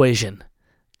of the equation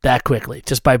that quickly,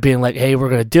 just by being like, hey, we're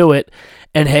going to do it.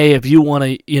 And hey, if you want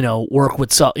to, work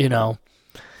with,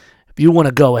 if you want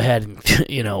to go ahead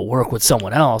and, work with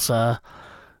someone else,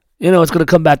 it's going to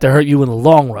come back to hurt you in the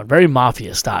long run. Very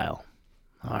mafia style.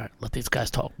 All right, let these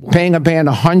guys talk more. Paying a band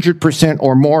 100%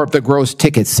 or more of the gross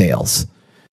ticket sales.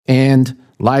 And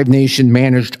Live Nation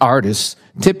managed artists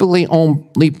typically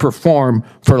only perform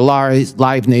for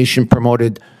Live Nation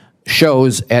promoted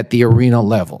shows at the arena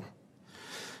level.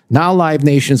 Now Live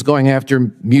Nation's going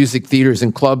after music theaters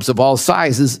and clubs of all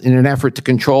sizes in an effort to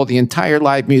control the entire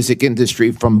live music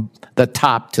industry from the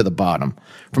top to the bottom.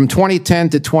 From 2010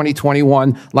 to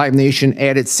 2021, Live Nation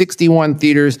added 61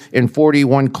 theaters and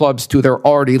 41 clubs to their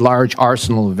already large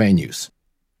arsenal of venues.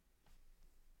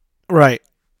 Right.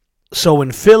 So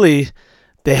in Philly,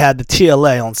 they had the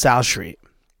TLA on South Street.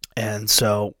 And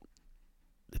so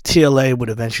the TLA would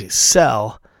eventually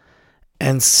sell.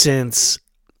 And since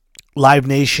Live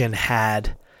Nation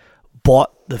had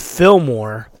bought the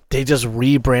Fillmore, they just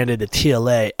rebranded the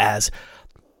TLA as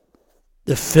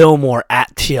the Fillmore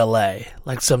at TLA,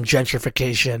 like some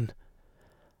gentrification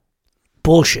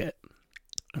bullshit.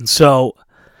 And so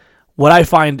what I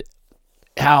find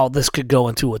how this could go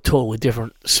into a totally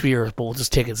different sphere, but we'll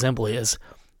just take it simply, is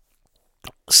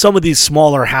some of these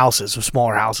smaller houses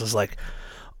like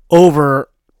over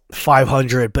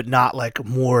 500, but not like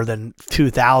more than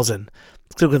 2,000.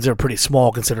 Still considered pretty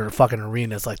small, considering a fucking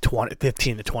arena is like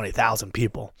 15 to 20,000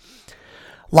 people.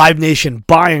 Live Nation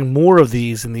buying more of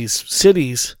these in these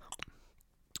cities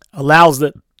allows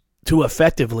them to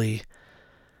effectively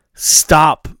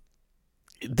stop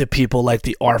the people like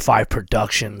the R5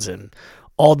 Productions and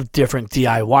all the different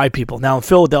DIY people. Now in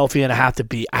Philadelphia,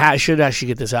 and I should actually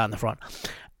get this out in the front.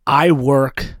 I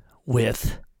work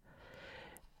with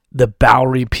the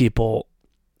Bowery people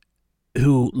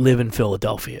who live in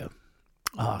Philadelphia.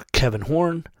 Kevin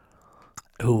Horn,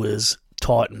 who is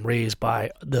taught and raised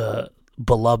by the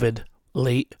beloved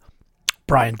late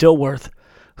Brian Dilworth,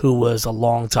 who was a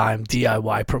longtime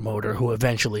DIY promoter who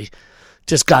eventually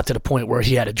just got to the point where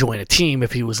he had to join a team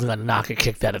if he was going to not get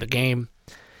kicked out of the game.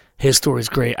 His story's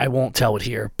great. I won't tell it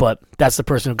here, but that's the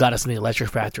person who got us in the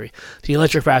Electric Factory. The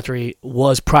Electric Factory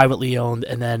was privately owned,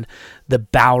 and then the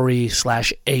Bowery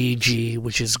 / AEG,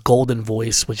 which is Golden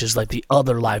Voice, which is like the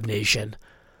other Live Nation.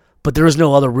 But there is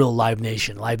no other real Live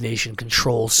Nation. Live Nation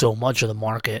controls so much of the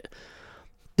market.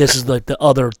 This is like the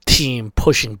other team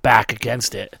pushing back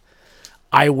against it.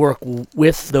 I work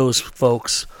with those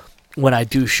folks when I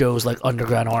do shows like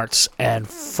Underground Arts and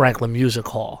Franklin Music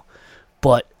Hall.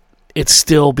 But it's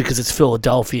still, because it's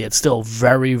Philadelphia, it's still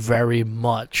very, very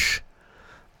much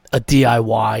a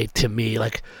DIY to me.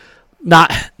 Like,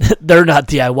 they're not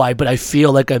DIY, but I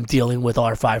feel like I'm dealing with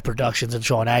R5 Productions and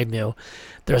Sean Agnew.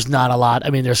 There's not a lot. I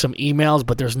mean, there's some emails,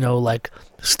 but there's no like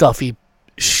stuffy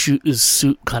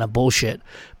suit kind of bullshit.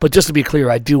 But just to be clear,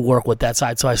 I do work with that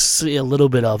side, so I see a little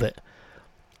bit of it.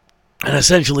 And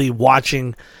essentially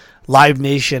watching Live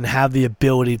Nation have the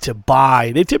ability to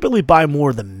buy, they typically buy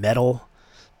more of the metal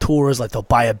tours, like they'll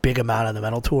buy a big amount of the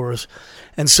metal tours.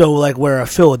 And so like where a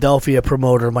Philadelphia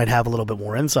promoter might have a little bit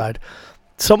more inside,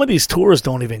 some of these tours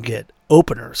don't even get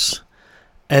openers.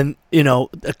 And,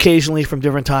 occasionally from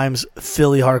different times,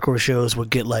 Philly hardcore shows would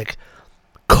get like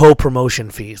co-promotion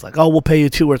fees. Like, oh, we'll pay you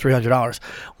 $200 or $300.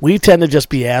 We tend to just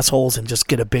be assholes and just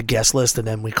get a big guest list and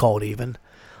then we call it even.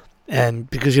 And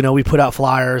because, we put out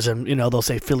flyers and, they'll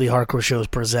say Philly Hardcore Shows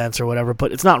presents or whatever,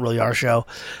 but it's not really our show.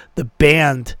 The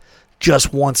band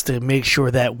just wants to make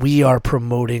sure that we are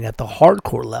promoting at the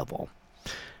hardcore level.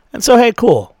 And so, hey,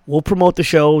 cool. We'll promote the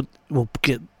show. We'll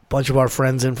get a bunch of our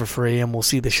friends in for free and we'll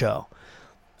see the show.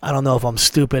 I don't know if I'm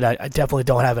stupid. I definitely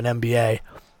don't have an MBA,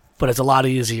 but it's a lot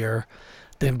easier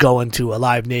than going to a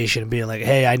Live Nation and being like,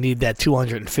 hey, I need that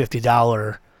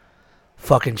 $250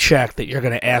 fucking check that you're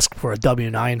going to ask for a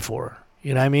W-9 for.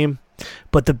 You know what I mean?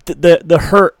 But the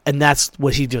hurt, and that's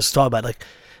what he just talked about, like,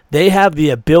 they have the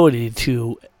ability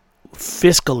to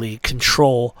fiscally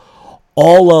control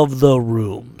all of the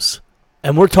rooms.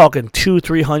 And we're talking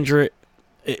 200-300,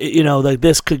 like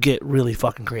this could get really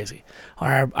fucking crazy. All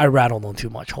right, I rattled on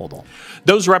too much. Hold on.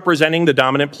 Those representing the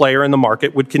dominant player in the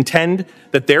market would contend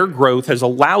that their growth has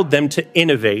allowed them to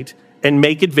innovate and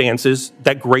make advances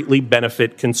that greatly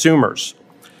benefit consumers.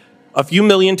 A few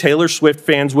million Taylor Swift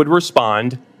fans would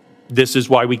respond, "This is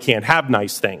why we can't have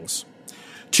nice things."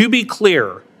 To be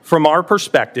clear, from our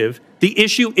perspective, the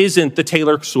issue isn't the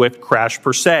Taylor Swift crash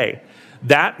per se.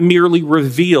 That merely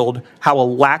revealed how a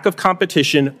lack of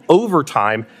competition over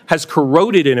time has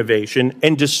corroded innovation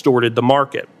and distorted the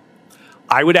market.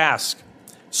 I would ask,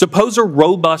 suppose a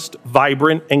robust,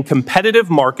 vibrant, and competitive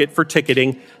market for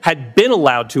ticketing had been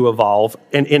allowed to evolve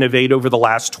and innovate over the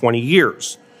last 20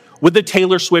 years. Would the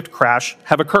Taylor Swift crash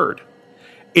have occurred?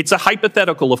 It's a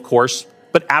hypothetical, of course,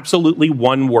 but absolutely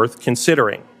one worth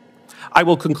considering. I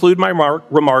will conclude my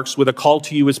remarks with a call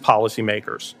to you as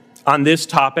policymakers. On this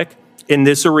topic, in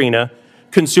this arena,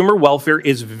 consumer welfare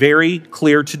is very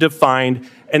clear to define,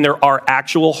 and there are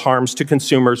actual harms to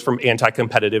consumers from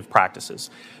anti-competitive practices.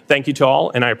 Thank you to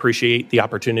all, and I appreciate the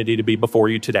opportunity to be before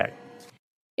you today.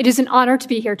 It is an honor to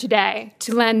be here today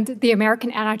to lend the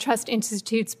American Antitrust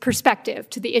Institute's perspective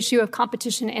to the issue of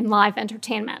competition in live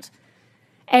entertainment.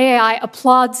 AAI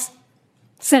applauds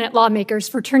Senate lawmakers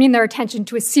for turning their attention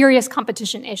to a serious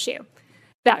competition issue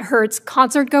that hurts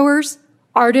concertgoers,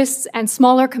 artists, and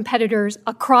smaller competitors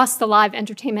across the live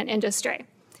entertainment industry.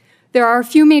 There are a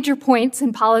few major points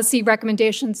and policy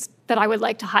recommendations that I would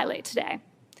like to highlight today.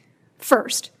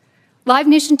 First, Live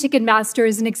Nation Ticketmaster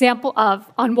is an example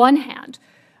of, on one hand,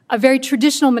 a very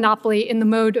traditional monopoly in the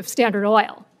mode of Standard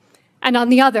Oil, and on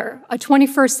the other, a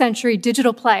 21st century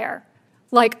digital player,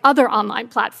 like other online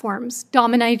platforms,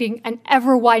 dominating an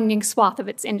ever-widening swath of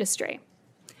its industry.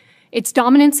 Its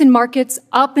dominance in markets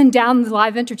up and down the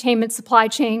live entertainment supply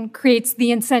chain creates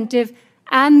the incentive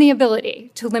and the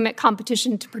ability to limit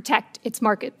competition to protect its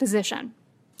market position.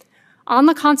 On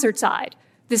the concert side,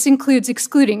 this includes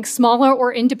excluding smaller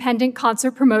or independent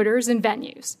concert promoters and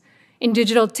venues. In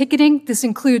digital ticketing, this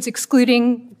includes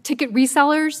excluding ticket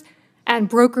resellers and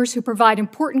brokers who provide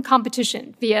important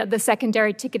competition via the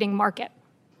secondary ticketing market.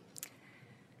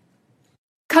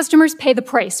 Customers pay the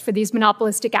price for these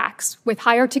monopolistic acts with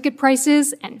higher ticket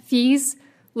prices and fees,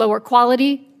 lower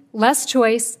quality, less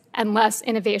choice, and less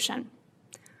innovation.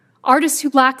 Artists who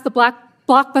lack the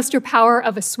blockbuster power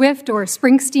of a Swift or a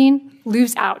Springsteen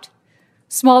lose out.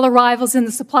 Smaller rivals in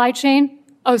the supply chain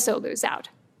also lose out.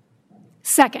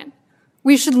 Second,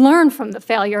 we should learn from the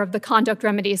failure of the conduct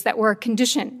remedies that were a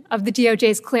condition of the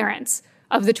DOJ's clearance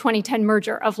of the 2010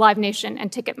 merger of Live Nation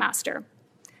and Ticketmaster.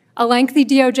 A lengthy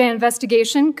DOJ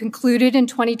investigation concluded in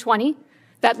 2020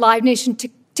 that Live Nation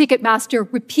Ticketmaster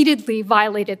repeatedly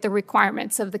violated the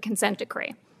requirements of the consent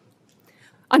decree.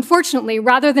 Unfortunately,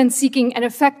 rather than seeking an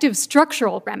effective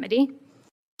structural remedy,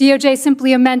 DOJ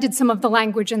simply amended some of the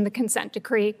language in the consent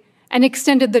decree and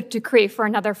extended the decree for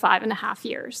another 5.5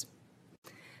 years.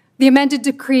 The amended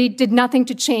decree did nothing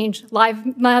to change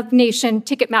Live Nation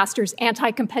Ticketmaster's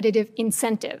anti-competitive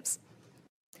incentives.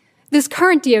 This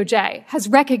current DOJ has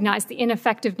recognized the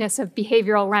ineffectiveness of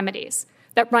behavioral remedies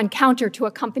that run counter to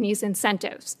a company's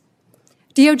incentives.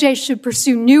 DOJ should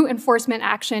pursue new enforcement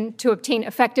action to obtain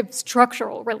effective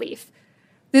structural relief.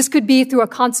 This could be through a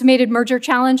consummated merger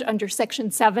challenge under Section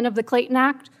 7 of the Clayton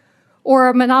Act or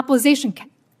a monopolization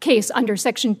case under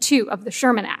Section 2 of the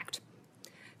Sherman Act.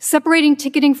 Separating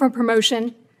ticketing from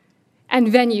promotion and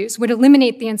venues would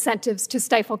eliminate the incentives to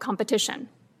stifle competition.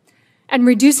 And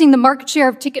reducing the market share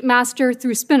of Ticketmaster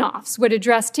through spinoffs would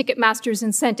address Ticketmaster's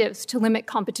incentives to limit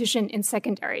competition in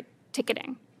secondary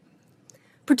ticketing.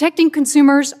 Protecting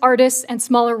consumers, artists, and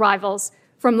smaller rivals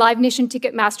from Live Nation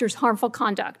Ticketmaster's harmful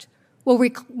conduct will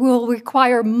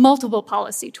require multiple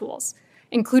policy tools,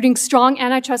 including strong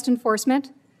antitrust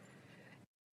enforcement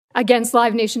against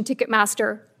Live Nation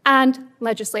Ticketmaster and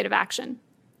legislative action.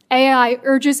 AAI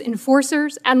urges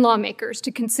enforcers and lawmakers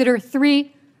to consider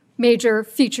three major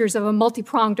features of a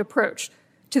multi-pronged approach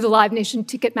to the Live Nation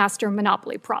Ticketmaster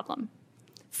monopoly problem.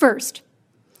 First,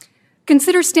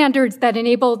 consider standards that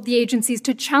enable the agencies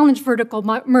to challenge vertical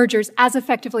mergers as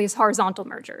effectively as horizontal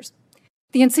mergers.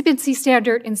 The incipiency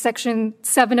standard in Section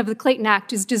 7 of the Clayton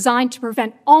Act is designed to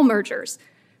prevent all mergers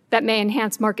that may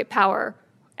enhance market power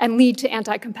and lead to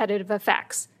anti-competitive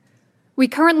effects. We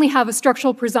currently have a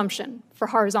structural presumption for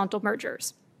horizontal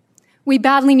mergers. We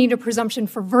badly need a presumption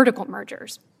for vertical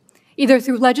mergers, either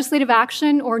through legislative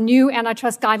action or new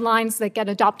antitrust guidelines that get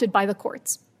adopted by the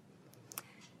courts.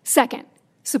 Second,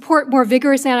 support more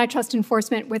vigorous antitrust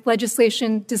enforcement with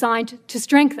legislation designed to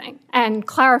strengthen and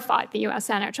clarify the U.S.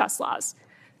 antitrust laws.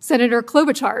 Senator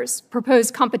Klobuchar's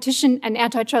proposed Competition and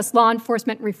Antitrust Law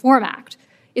Enforcement Reform Act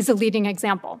is a leading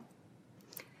example.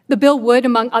 The bill would,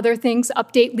 among other things,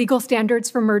 update legal standards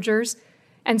for mergers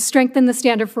and strengthen the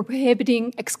standard for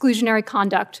prohibiting exclusionary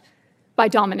conduct by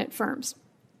dominant firms.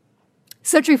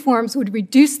 Such reforms would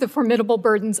reduce the formidable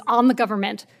burdens on the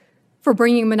government for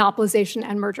bringing monopolization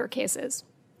and merger cases.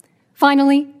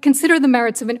 Finally, consider the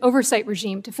merits of an oversight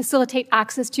regime to facilitate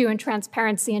access to and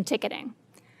transparency in ticketing.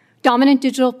 dominant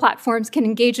digital platforms can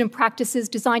engage in practices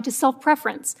designed to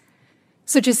self-preference,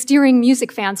 such as steering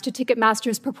music fans to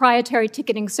Ticketmaster's proprietary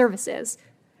ticketing services.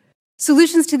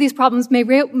 Solutions to these problems may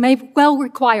well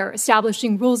require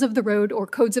establishing rules of the road or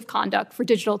codes of conduct for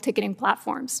digital ticketing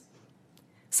platforms.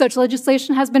 Such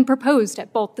legislation has been proposed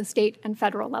at both the state and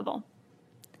federal level.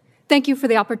 Thank you for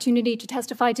the opportunity to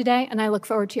testify today, and I look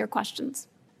forward to your questions.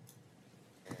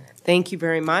 Thank you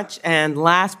very much. And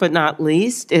last but not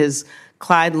least is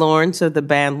Clyde Lawrence of the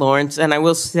band Lawrence. And I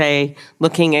will say,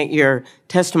 looking at your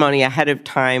testimony ahead of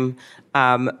time,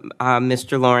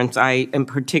 Mr. Lawrence, I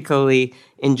particularly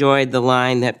enjoyed the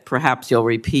line that perhaps you'll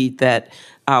repeat, that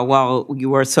while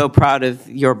you are so proud of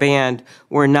your band,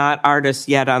 we're not artists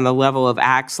yet on the level of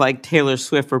acts like Taylor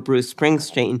Swift or Bruce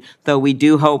Springsteen, though we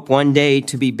do hope one day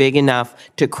to be big enough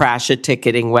to crash a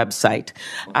ticketing website.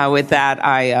 With that,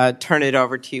 I turn it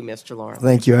over to you, Mr. Lawrence.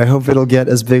 Thank you. I hope it'll get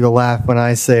as big a laugh when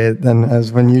I say it than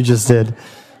as when you just did.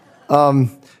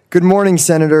 Good morning,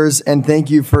 Senators, and thank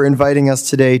you for inviting us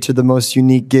today to the most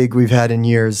unique gig we've had in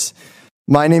years.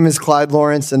 My name is Clyde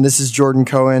Lawrence, and this is Jordan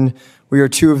Cohen. We are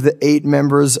two of the 8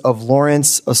 members of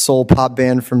Lawrence, a soul pop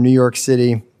band from New York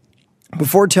City.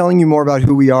 Before telling you more about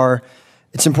who we are,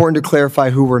 it's important to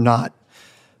clarify who we're not.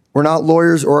 We're not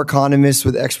lawyers or economists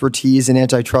with expertise in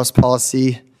antitrust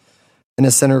policy. And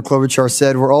as Senator Klobuchar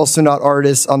said, we're also not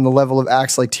artists on the level of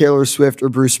acts like Taylor Swift or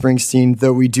Bruce Springsteen,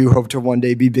 though we do hope to one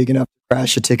day be big enough to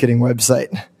crash a ticketing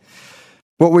website.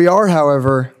 What we are,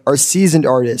 however, are seasoned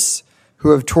artists who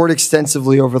have toured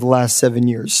extensively over the last 7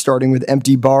 years, starting with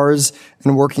empty bars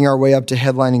and working our way up to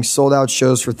headlining sold-out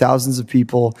shows for thousands of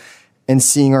people and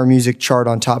seeing our music chart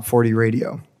on Top 40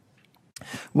 radio.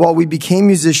 While we became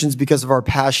musicians because of our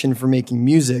passion for making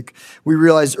music, we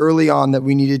realized early on that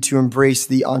we needed to embrace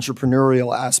the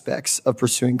entrepreneurial aspects of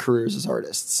pursuing careers as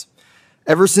artists.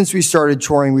 Ever since we started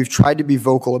touring, we've tried to be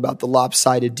vocal about the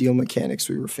lopsided deal mechanics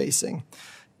we were facing,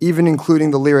 even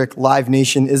including the lyric, "Live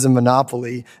Nation is a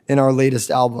monopoly," in our latest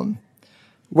album.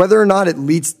 Whether or not it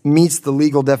meets the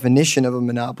legal definition of a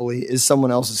monopoly is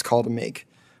someone else's call to make.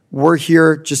 We're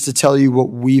here just to tell you what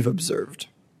we've observed.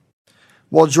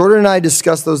 While Jordan and I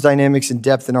discussed those dynamics in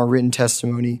depth in our written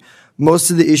testimony,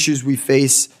 most of the issues we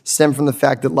face stem from the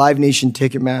fact that Live Nation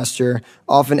Ticketmaster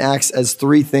often acts as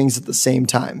 3 things at the same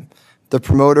time: the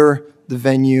promoter, the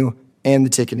venue, and the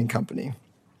ticketing company.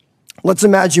 Let's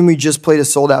imagine we just played a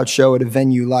sold-out show at a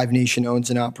venue Live Nation owns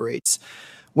and operates.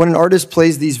 When an artist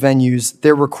plays these venues,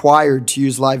 they're required to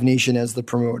use Live Nation as the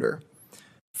promoter.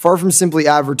 Far from simply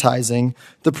advertising,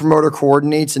 the promoter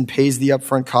coordinates and pays the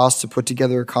upfront costs to put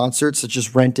together a concert, such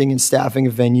as renting and staffing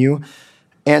a venue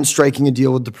and striking a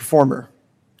deal with the performer.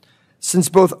 Since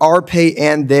both our pay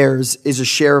and theirs is a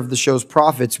share of the show's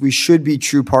profits, we should be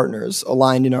true partners,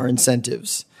 aligned in our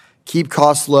incentives. Keep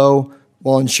costs low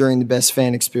while ensuring the best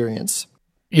fan experience.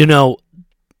 You know,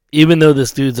 even though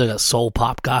this dude's like a soul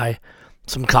pop guy,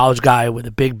 some college guy with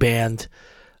a big band,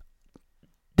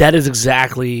 that is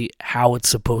exactly how it's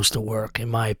supposed to work, in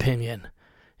my opinion,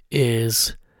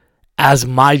 is as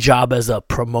my job as a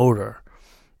promoter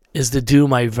is to do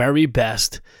my very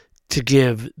best to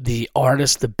give the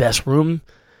artist the best room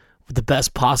with the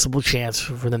best possible chance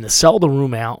for them to sell the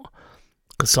room out,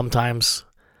 because sometimes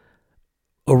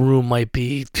a room might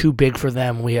be too big for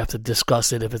them. We have to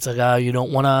discuss it. If it's like, you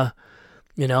don't want to,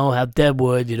 have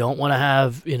deadwood, you don't want to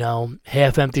have,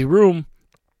 half-empty room,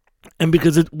 and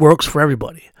because it works for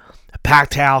everybody. A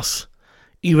packed house,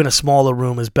 even a smaller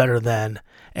room is better than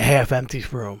a half-empty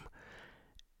room.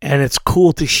 And it's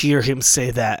cool to hear him say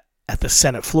that at the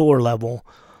Senate floor level,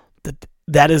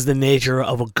 that is the nature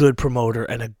of a good promoter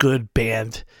and a good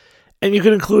band. And you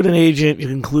can include an agent, you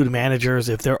can include managers,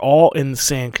 if they're all in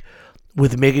sync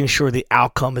with making sure the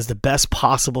outcome is the best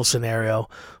possible scenario,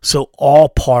 so all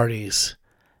parties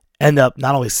end up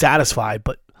not only satisfied,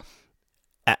 but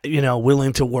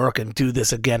willing to work and do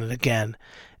this again and again.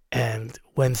 And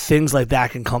when things like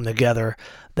that can come together,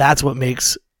 that's what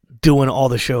makes doing all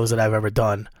the shows that I've ever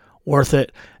done worth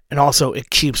it. And also it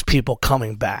keeps people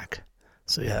coming back.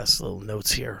 So yes, little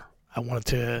notes here. I wanted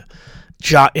to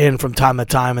jot in from time to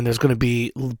time, and there's going to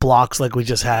be blocks like we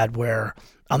just had where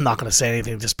I'm not going to say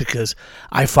anything just because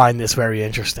I find this very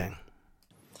interesting.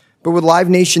 But with Live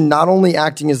Nation not only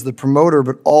acting as the promoter,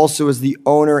 but also as the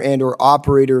owner and or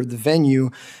operator of the venue,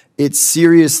 it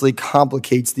seriously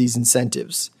complicates these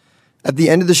incentives. At the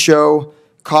end of the show,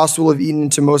 costs will have eaten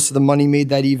into most of the money made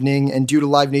that evening, and due to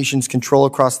Live Nation's control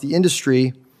across the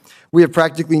industry, we have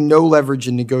practically no leverage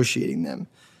in negotiating them.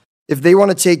 If they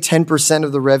want to take 10%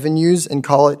 of the revenues and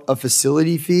call it a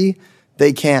facility fee,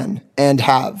 they can and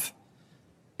have.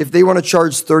 If they want to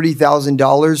charge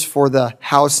 $30,000 for the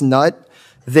house nut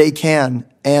they can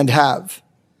and have.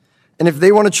 And if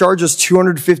they want to charge us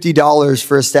 $250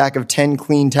 for a stack of 10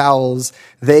 clean towels,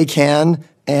 they can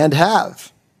and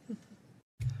have.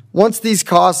 Once these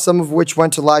costs, some of which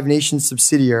went to Live Nation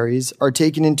subsidiaries, are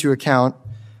taken into account,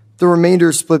 the remainder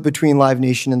is split between Live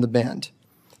Nation and the band.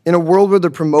 In a world where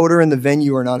the promoter and the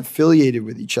venue are not affiliated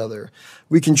with each other,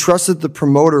 we can trust that the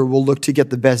promoter will look to get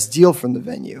the best deal from the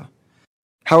venue.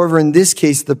 However, in this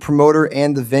case, the promoter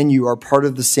and the venue are part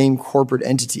of the same corporate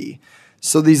entity,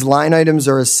 so these line items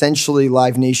are essentially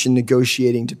Live Nation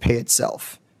negotiating to pay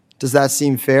itself. Does that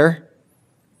seem fair?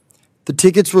 The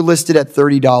tickets were listed at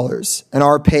 $30, and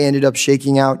our pay ended up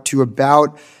shaking out to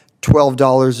about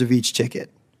 $12 of each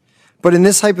ticket. But in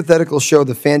this hypothetical show,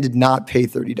 the fan did not pay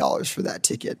 $30 for that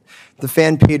ticket. The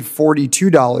fan paid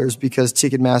 $42 because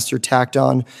Ticketmaster tacked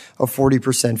on a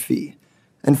 40% fee.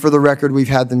 And for the record, we've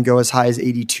had them go as high as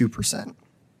 82%.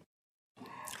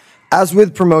 As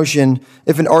with promotion,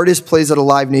 if an artist plays at a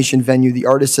Live Nation venue, the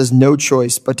artist has no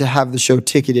choice but to have the show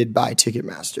ticketed by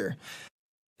Ticketmaster.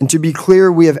 And to be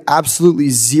clear, we have absolutely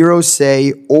zero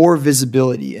say or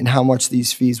visibility in how much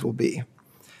these fees will be.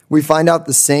 We find out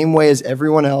the same way as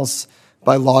everyone else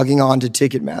by logging on to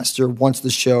Ticketmaster once the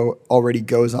show already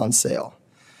goes on sale.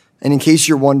 And in case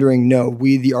you're wondering, no,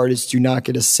 we, the artists, do not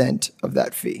get a cent of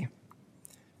that fee.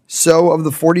 So of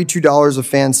the $42 a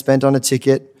fan spent on a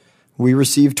ticket, we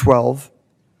received $12.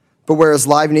 But whereas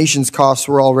Live Nation's costs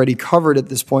were already covered at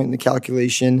this point in the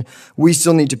calculation, we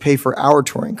still need to pay for our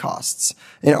touring costs.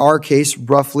 In our case,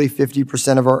 roughly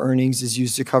 50% of our earnings is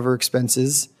used to cover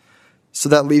expenses. So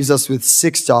that leaves us with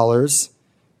 $6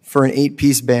 for an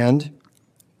 8-piece band,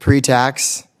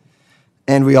 pre-tax,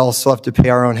 and we also have to pay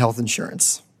our own health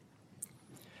insurance.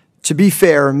 To be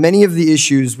fair, many of the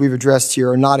issues we've addressed here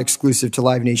are not exclusive to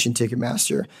Live Nation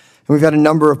Ticketmaster, and we've had a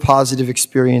number of positive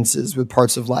experiences with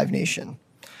parts of Live Nation.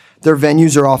 Their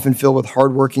venues are often filled with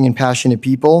hardworking and passionate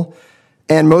people,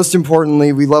 and most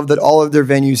importantly, we love that all of their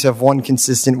venues have one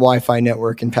consistent Wi-Fi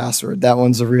network and password. That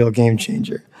one's a real game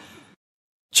changer.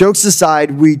 Jokes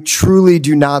aside, we truly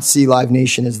do not see Live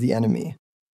Nation as the enemy.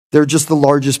 They're just the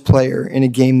largest player in a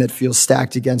game that feels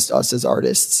stacked against us as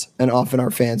artists, and often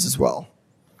our fans as well.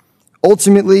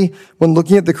 Ultimately, when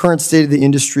looking at the current state of the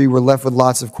industry, we're left with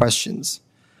lots of questions.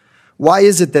 Why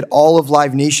is it that all of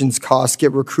Live Nation's costs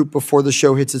get recouped before the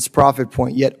show hits its profit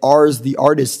point, yet ours, the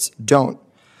artists, don't?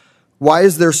 Why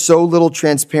is there so little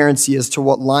transparency as to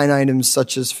what line items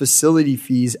such as facility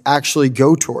fees actually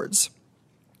go towards?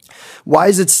 Why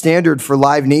is it standard for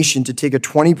Live Nation to take a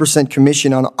 20%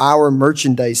 commission on our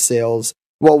merchandise sales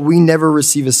while we never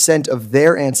receive a cent of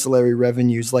their ancillary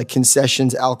revenues like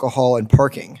concessions, alcohol, and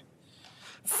parking?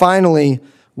 Finally,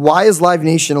 why is Live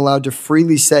Nation allowed to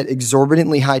freely set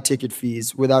exorbitantly high ticket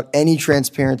fees without any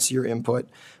transparency or input,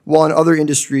 while in other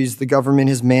industries the government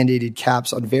has mandated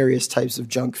caps on various types of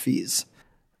junk fees?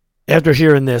 After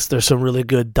hearing this, there's some really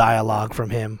good dialogue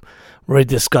from him where he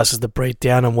discusses the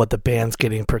breakdown on what the band's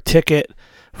getting per ticket.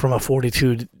 From a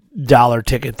 $42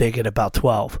 ticket, they get about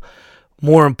 $12.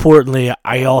 More importantly,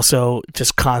 I also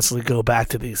just constantly go back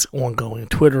to these ongoing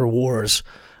Twitter wars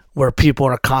where people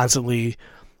are constantly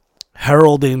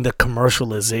heralding the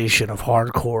commercialization of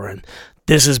hardcore, and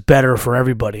this is better for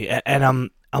everybody. And I'm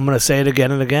going to say it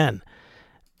again and again.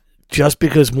 Just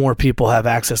because more people have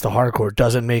access to hardcore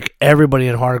doesn't make everybody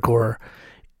in hardcore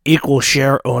equal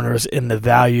share owners in the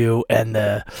value and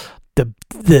the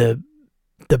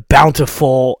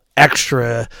bountiful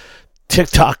extra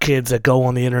TikTok kids that go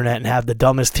on the internet and have the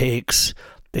dumbest takes.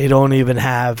 They don't even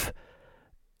have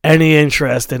any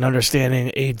interest in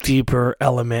understanding a deeper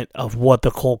element of what the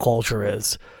cult culture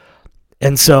is.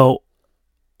 And so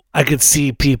I could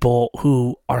see people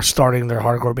who are starting their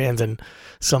hardcore bands and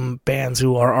some bands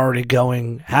who are already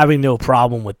going, having no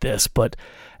problem with this. But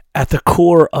at the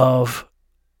core of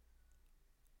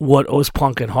what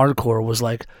Ostpunk and hardcore was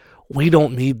like, we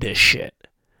don't need this shit.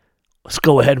 Let's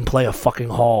go ahead and play a fucking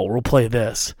hall. We'll play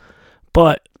this.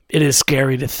 But it is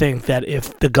scary to think that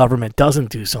if the government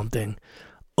doesn't do something,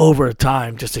 over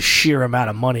time, just a sheer amount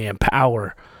of money and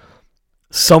power,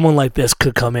 someone like this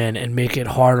could come in and make it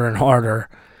harder and harder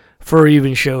for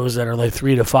even shows that are like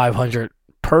 300 to 500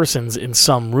 persons in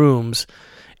some rooms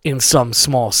in some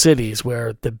small cities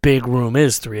where the big room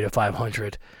is 300 to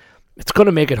 500. It's going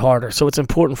to make it harder. So it's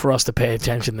important for us to pay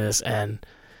attention to this. And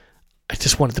I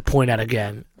just wanted to point out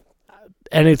again,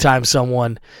 anytime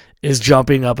someone is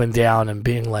jumping up and down and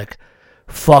being like,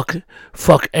 fuck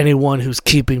anyone who's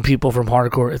keeping people from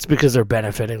hardcore, it's because they're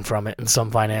benefiting from it in some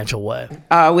financial way.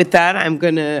 With that, I'm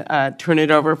going to turn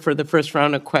it over for the first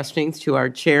round of questionings to our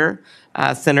chair,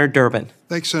 Senator Durbin.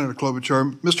 Thanks, Senator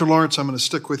Klobuchar. Mr. Lawrence, I'm going to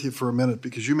stick with you for a minute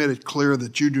because you made it clear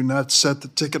that you do not set the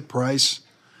ticket price.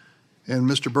 And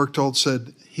Mr. Berchtold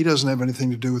said he doesn't have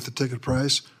anything to do with the ticket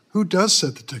price. Who does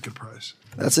set the ticket price?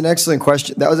 That's an excellent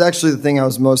question. That was actually the thing I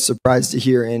was most surprised to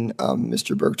hear in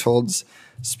Mr. Berchtold's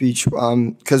speech,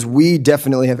 because we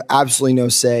definitely have absolutely no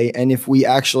say. And if we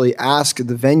actually ask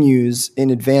the venues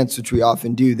in advance, which we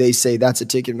often do, they say that's a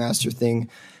Ticketmaster thing.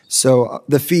 So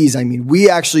the fees, I mean, we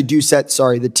actually do set,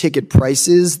 the ticket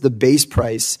prices, the base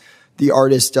price. The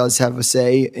artist does have a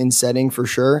say in setting for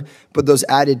sure. But those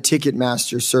added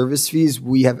Ticketmaster service fees,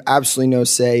 we have absolutely no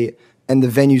say. And the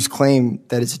venues claim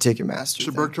that it's a Ticketmaster.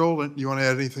 Mr. Berchtold, you want to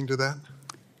add anything to that?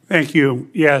 Thank you.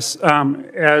 Yes,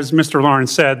 as Mr.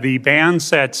 Lawrence said, the band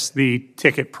sets the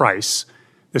ticket price.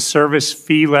 The service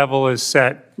fee level is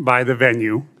set by the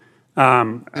venue.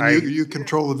 And you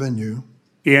control the venue.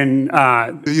 Do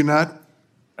you not?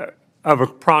 Of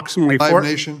approximately Live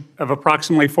Nation? Of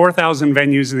approximately 4,000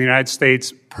 venues in the United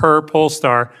States per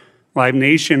Pollstar, Live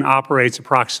Nation operates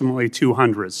approximately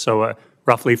 200. So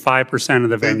roughly 5% of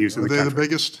the venues in the country. Are they the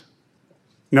biggest?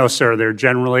 No, sir. They're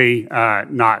generally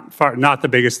not the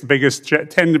biggest. The biggest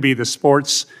tend to be the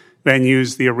sports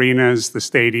venues, the arenas, the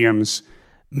stadiums.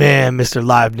 Man, Mr.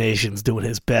 Live Nation's doing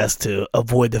his best to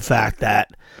avoid the fact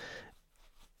that,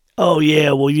 oh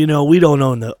yeah, well, we don't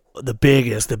own the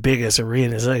biggest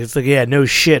arenas. It's like, yeah, no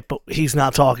shit, but he's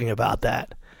not talking about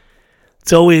that.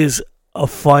 It's always a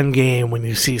fun game when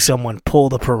you see someone pull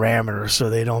the parameters so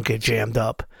they don't get jammed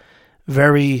up.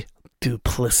 Very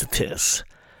duplicitous.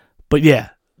 But yeah,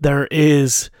 there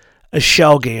is a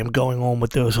shell game going on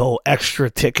with those whole extra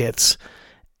tickets.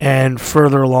 And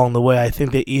further along the way, I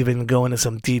think they even go into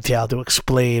some detail to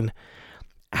explain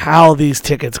how these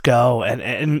tickets go.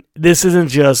 And this isn't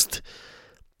just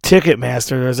Ticketmaster.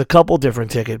 There's a couple different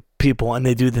ticket people, and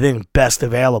they do the thing best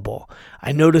available.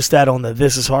 I noticed that on the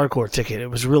This Is Hardcore ticket. It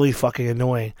was really fucking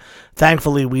annoying.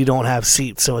 Thankfully, we don't have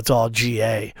seats, so it's all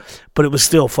GA. But it was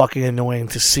still fucking annoying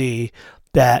to see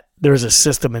that there's a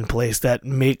system in place that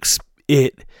makes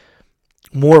it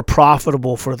more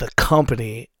profitable for the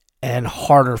company and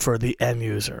harder for the end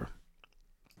user.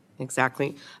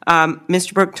 Exactly.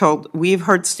 Mr. Berchtold, we've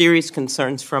heard serious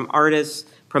concerns from artists,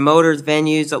 promoters,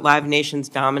 venues that Live Nation's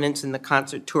dominance in the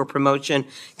concert tour promotion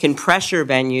can pressure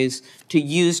venues to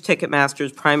use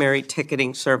Ticketmaster's primary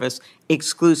ticketing service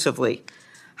exclusively.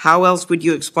 How else would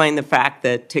you explain the fact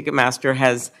that Ticketmaster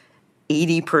has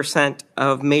 80%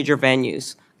 of major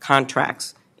venues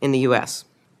contracts in the U.S.?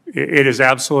 It is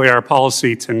absolutely our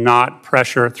policy to not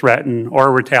pressure, threaten,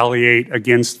 or retaliate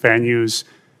against venues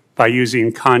by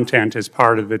using content as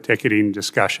part of the ticketing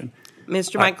discussion.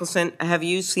 Mr. Michelson, have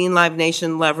you seen Live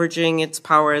Nation leveraging its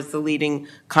power as the leading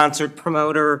concert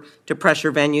promoter to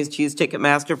pressure venues to use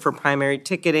Ticketmaster for primary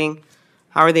ticketing?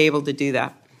 How are they able to do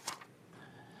that?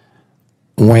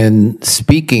 When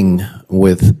speaking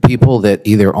with people that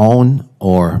either own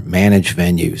or manage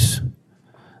venues,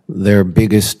 their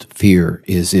biggest fear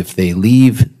is if they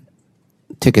leave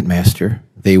Ticketmaster,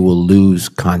 they will lose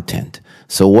content.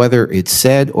 So whether it's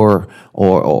said or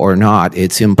not,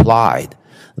 it's implied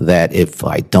that if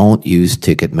I don't use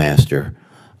Ticketmaster,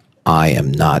 I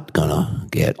am not going to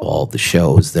get all the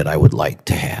shows that I would like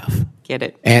to have. Get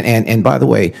it. And by the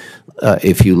way,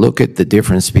 if you look at the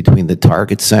difference between the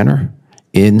Target Center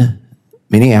in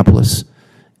Minneapolis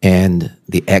and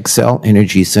the Xcel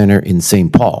Energy Center in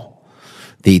St. Paul,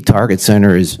 the Target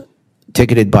Center is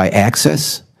ticketed by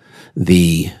Access.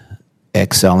 The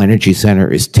Xcel Energy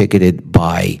Center is ticketed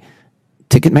by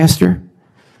Ticketmaster.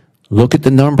 Look at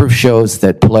the number of shows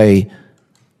that play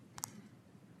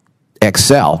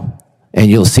Xcel, and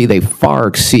you'll see they far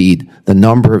exceed the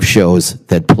number of shows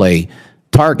that play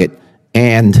Target.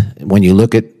 And when you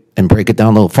look at and break it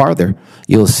down a little farther,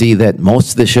 you'll see that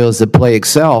most of the shows that play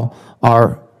Xcel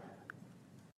are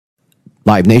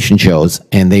Live Nation shows,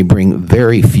 and they bring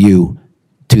very few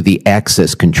to the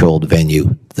access-controlled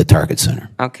venue, the Target Center.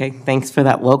 Okay, thanks for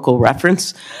that local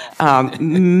reference.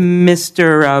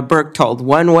 Mr. Berchtold,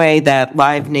 one way that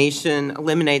Live Nation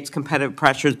eliminates competitive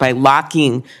pressures by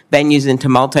locking venues into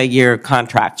multi-year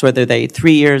contracts, whether they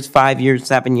 3 years, 5 years,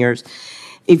 7 years.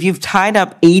 If you've tied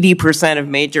up 80% of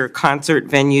major concert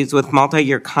venues with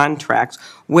multi-year contracts,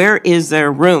 where is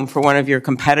there room for one of your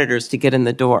competitors to get in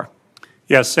the door?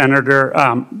 Yes, Senator.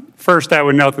 First, I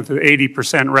would note that the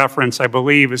 80% reference, I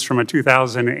believe, is from a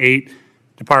 2008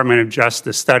 Department of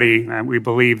Justice study, and we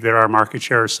believe that our market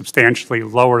share is substantially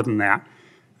lower than that.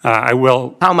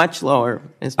 How much lower?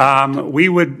 We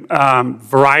would,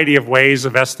 variety of ways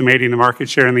of estimating the market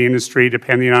share in the industry,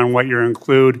 depending on what you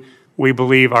include. we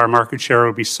believe our market share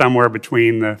will be somewhere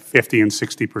between the 50 and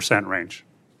 60% range.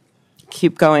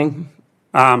 Keep going.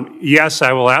 Yes,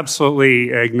 I will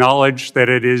absolutely acknowledge that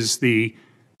it is the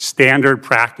standard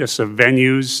practice of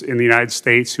venues in the United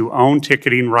States who own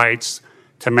ticketing rights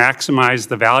to maximize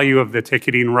the value of the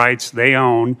ticketing rights they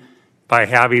own by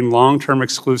having long-term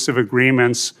exclusive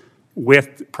agreements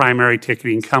with primary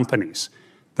ticketing companies.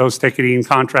 Those ticketing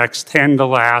contracts tend to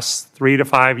last 3 to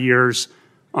 5 years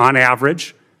on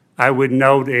average. I would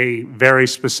note a very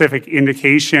specific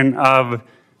indication of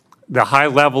the high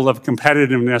level of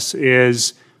competitiveness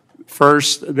is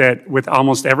first that with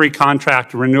almost every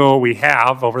contract renewal we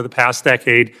have over the past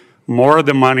decade, more of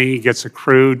the money gets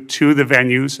accrued to the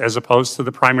venues as opposed to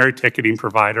the primary ticketing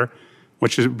provider,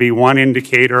 which would be one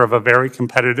indicator of a very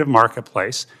competitive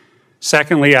marketplace.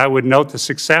 Secondly, I would note the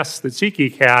success that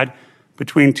SeatGeek had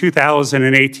between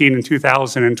 2018 and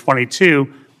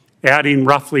 2022, adding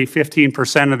roughly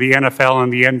 15% of the NFL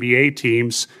and the NBA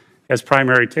teams as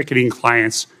primary ticketing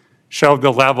clients, showed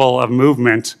the level of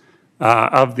movement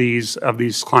of these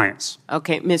clients.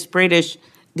 Okay, Ms. Bradish,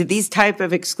 did these type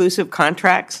of exclusive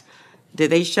contracts, do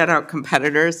they shut out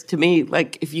competitors? To me,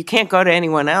 like, if you can't go to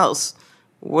anyone else,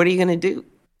 what are you going to do?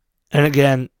 And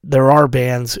again, there are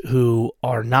bands who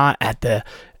are not at the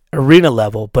arena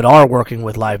level, but are working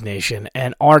with Live Nation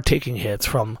and are taking hits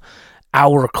from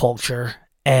our culture,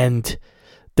 and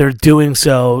they're doing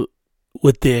so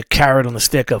with the carrot on the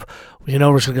stick of, we're just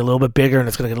going to get a little bit bigger and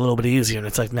it's going to get a little bit easier. And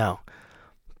it's like, no.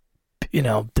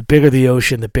 The bigger the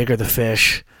ocean, the bigger the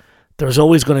fish. There's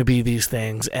always going to be these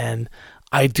things, and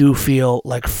I do feel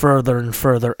like further and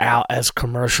further out as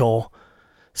commercial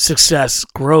success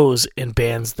grows in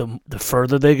bands, the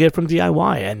further they get from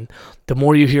DIY. And the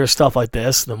more you hear stuff like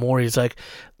this, the more it's like,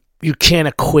 you can't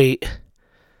equate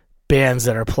bands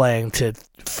that are playing to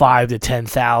 5 to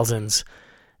 10,000s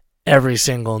every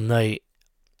single night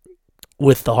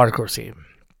with the hardcore scene.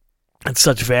 It's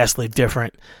such vastly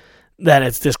different that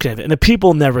it's disconnected. And the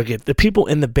people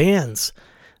in the bands,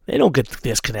 they don't get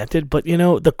disconnected, but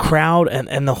the crowd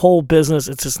and the whole business,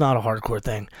 it's just not a hardcore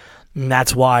thing. And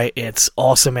that's why it's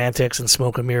all semantics and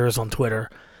smoke and mirrors on Twitter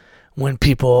when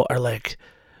people are like,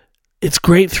 it's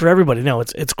great for everybody. No,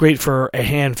 it's great for a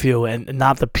handful and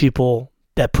not the people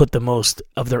that put the most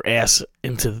of their ass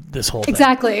into this whole thing.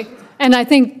 Exactly. And I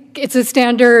think it's a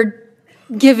standard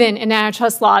given in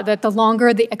antitrust law that the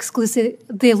longer the exclusivity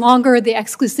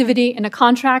in a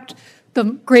contract, the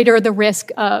greater the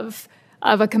risk of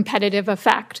a competitive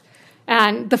effect.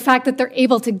 And the fact that they're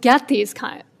able to get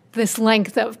this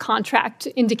length of contract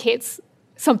indicates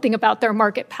something about their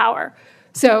market power.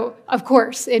 So, of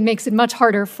course, it makes it much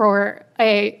harder for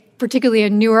particularly a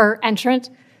newer entrant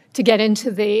to get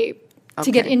into the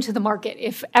market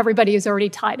if everybody is already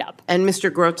tied up. And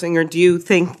Mr. Grotzinger, do you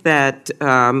think that,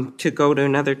 to go to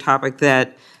another topic,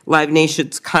 that Live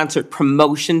Nation's concert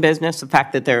promotion business, the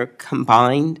fact that they're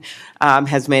combined,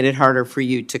 has made it harder for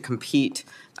you to compete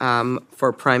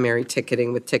for primary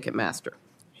ticketing with Ticketmaster?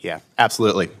 Yeah,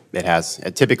 absolutely. It has.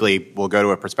 Typically, we'll go to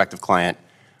a prospective client.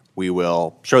 We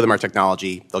will show them our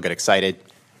technology. They'll get excited.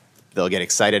 They'll get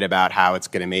excited about how it's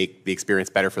going to make the experience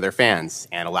better for their fans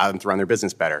and allow them to run their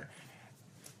business better.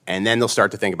 And then they'll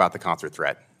start to think about the concert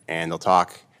threat, and they'll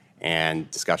talk, and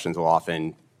discussions will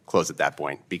often close at that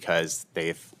point because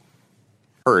they've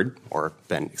heard or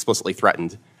been explicitly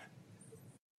threatened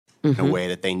in a way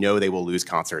that they know they will lose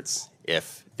concerts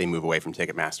if they move away from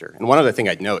Ticketmaster. And one other thing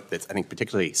I'd note that's, I think,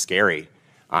 particularly scary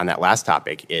on that last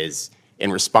topic is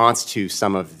in response to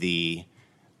some of the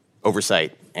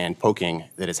oversight and poking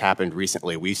that has happened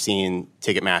recently, we've seen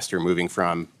Ticketmaster moving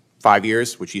from 5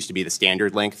 years, which used to be the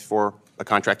standard length for a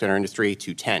contract in our industry,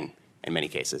 to 10 in many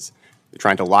cases. They're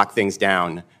trying to lock things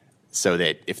down so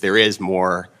that if there is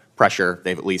more pressure,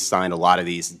 they've at least signed a lot of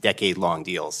these decade-long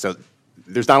deals. So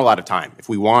there's not a lot of time. If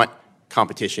we want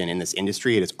competition in this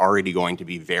industry, it is already going to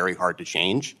be very hard to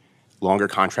change. Longer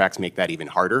contracts make that even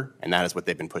harder, and that is what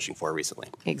they've been pushing for recently.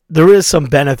 There is some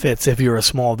benefits if you're a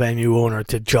small venue owner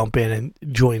to jump in and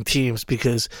join teams,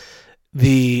 because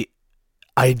the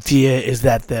idea is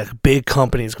that the big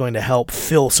company is going to help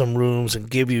fill some rooms and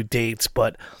give you dates,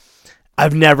 but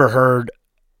I've never heard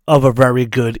of a very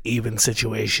good even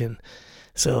situation.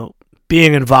 So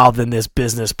being involved in this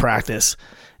business practice,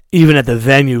 even at the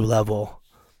venue level,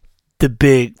 the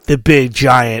big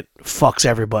giant fucks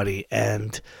everybody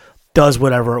and does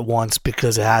whatever it wants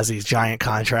because it has these giant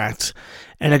contracts.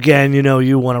 And again,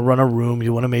 you want to run a room,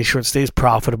 you want to make sure it stays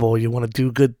profitable, you want to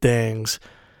do good things.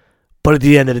 But at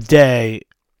the end of the day,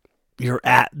 you're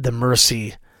at the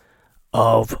mercy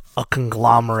of a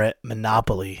conglomerate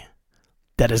monopoly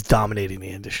that is dominating the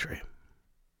industry.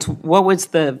 What was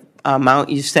the amount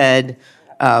you said,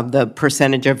 the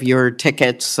percentage of your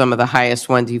tickets, some of the highest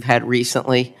ones you've had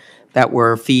recently that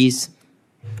were fees?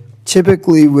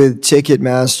 Typically with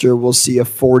Ticketmaster, we'll see a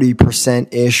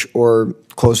 40%-ish or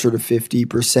closer to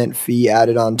 50% fee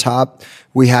added on top.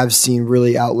 We have seen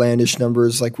really outlandish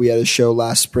numbers, like we had a show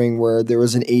last spring where there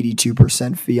was an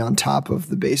 82% fee on top of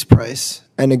the base price.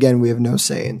 And again, we have no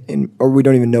say or we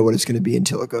don't even know what it's going to be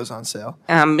until it goes on sale.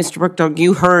 Mr. Berchtold,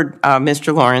 you heard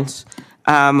Mr. Lawrence.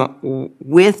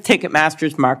 With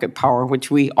Ticketmaster's market power,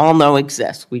 which we all know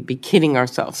exists, we'd be kidding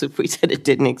ourselves if we said it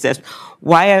didn't exist.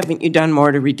 Why haven't you done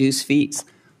more to reduce fees?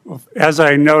 As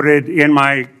I noted in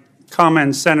my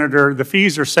comments, Senator, the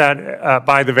fees are set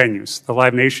by the venues. The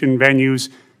Live Nation venues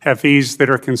have fees that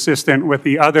are consistent with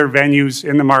the other venues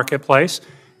in the marketplace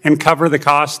and cover the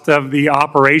cost of the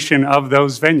operation of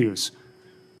those venues.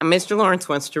 Mr. Lawrence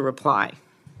wants to reply.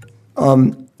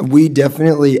 We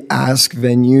definitely ask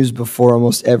venues before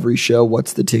almost every show,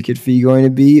 what's the ticket fee going to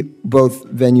be, both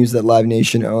venues that Live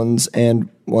Nation owns and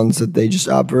ones that they just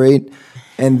operate.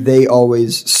 And they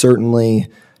always certainly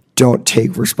don't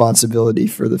take responsibility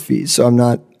for the fees. So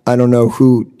I don't know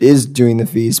who is doing the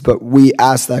fees, but we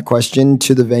ask that question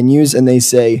to the venues and they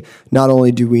say, not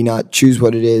only do we not choose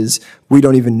what it is, we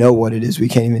don't even know what it is. We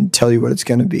can't even tell you what it's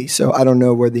going to be. So I don't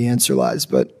know where the answer lies,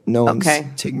 but no one's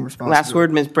taking responsibility. Last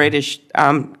word, Ms. Bradish.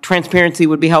 Transparency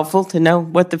would be helpful to know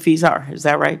what the fees are. Is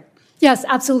that right? Yes,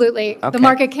 absolutely. Okay. The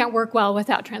market can't work well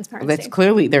without transparency. That's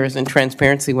clearly there isn't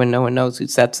transparency when no one knows who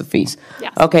sets the fees.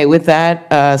 Yes. Okay, with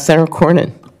that, Senator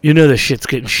Cornyn. You know the shit's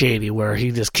getting shady where he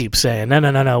just keeps saying,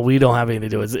 no, we don't have anything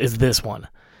to do with it. It's this one.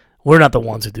 We're not the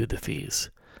ones who do the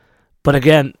fees. But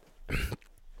again,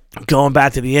 going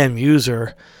back to the end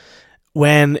user,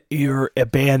 when you're a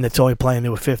band that's only playing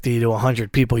to 50 to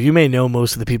 100 people, you may know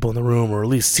most of the people in the room or at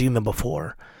least seen them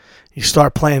before. You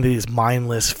start playing to these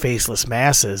mindless, faceless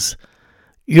masses,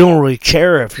 you don't really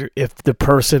care if the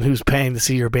person who's paying to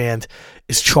see your band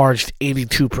is charged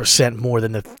 82% more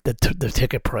than the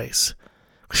ticket price.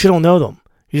 Because you don't know them.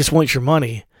 You just want your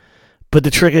money. But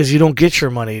the trick is you don't get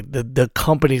your money. The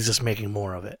company's just making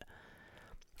more of it.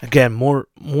 Again,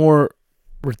 more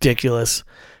ridiculous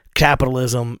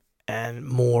capitalism and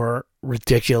more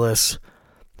ridiculous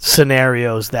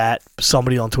scenarios that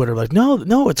somebody on Twitter like,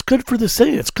 no, it's good for the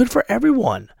city. It's good for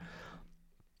everyone.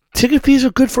 Ticket fees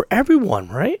are good for everyone,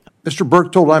 right? Mr.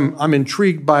 Berchtold, I'm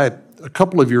intrigued by a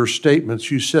couple of your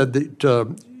statements. You said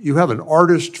that you have an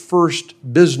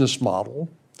artist-first business model,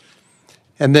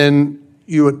 and then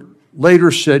you had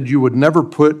later said you would never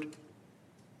put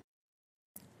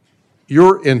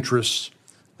your interests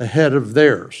ahead of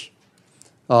theirs.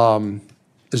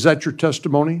 Is that your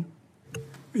testimony?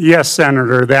 Yes,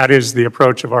 Senator, that is the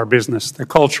approach of our business.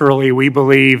 Culturally, we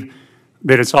believe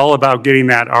that it's all about getting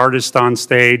that artist on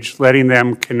stage, letting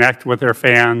them connect with their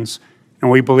fans,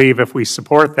 and we believe if we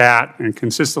support that and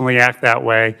consistently act that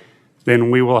way,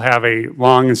 then we will have a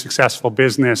long and successful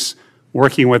business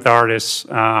working with artists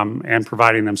and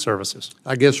providing them services.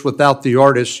 I guess without the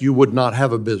artists, you would not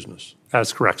have a business.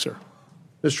 That's correct, sir.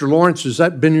 Mr. Lawrence, has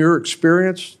that been your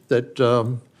experience, that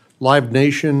Live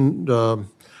Nation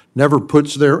never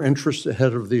puts their interests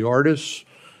ahead of the artists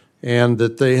and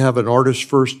that they have an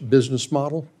artist-first business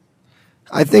model?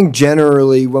 I think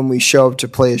generally when we show up to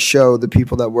play a show, the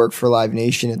people that work for Live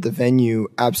Nation at the venue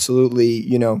absolutely,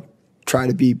 try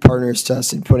to be partners to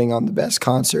us in putting on the best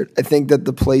concert. I think that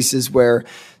the places where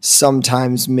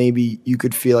sometimes maybe you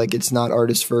could feel like it's not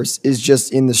artist first is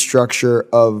just in the structure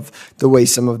of the way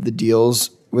some of the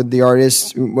deals with the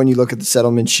artists, when you look at the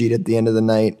settlement sheet at the end of the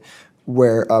night,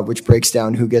 where which breaks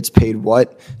down who gets paid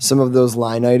what, some of those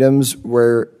line items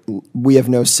where we have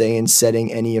no say in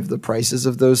setting any of the prices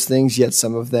of those things, yet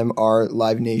some of them are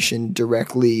Live Nation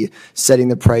directly setting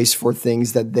the price for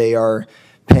things that they are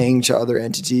paying to other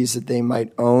entities that they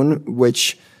might own,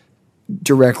 which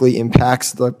directly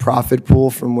impacts the profit pool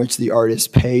from which the artist's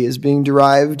pay is being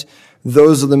derived.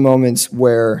 Those are the moments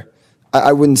where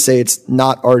I wouldn't say it's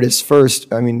not artists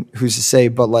first. I mean, who's to say?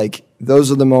 But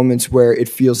those are the moments where it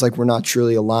feels like we're not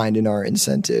truly aligned in our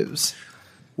incentives.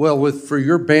 Well, for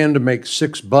your band to make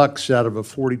 $6 out of a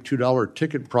 $42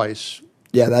 ticket price,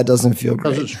 yeah, that doesn't feel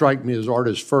great. Doesn't strike me as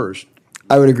artist first.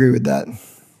 I would agree with that.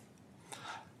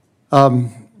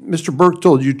 Mr.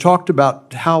 Berchtold, you talked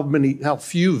about how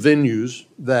few venues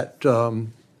that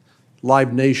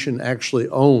Live Nation actually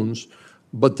owns,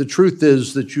 but the truth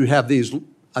is that you have these,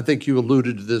 I think you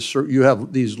alluded to this, you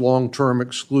have these long-term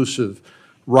exclusive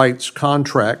rights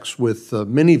contracts with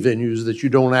many venues that you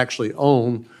don't actually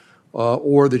own,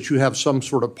 or that you have some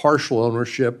sort of partial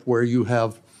ownership where you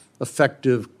have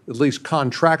effective, at least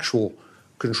contractual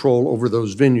control over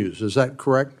those venues. Is that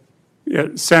correct? Yeah,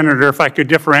 Senator, if I could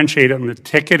differentiate on the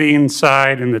ticketing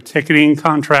side and the ticketing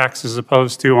contracts as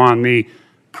opposed to on the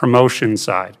promotion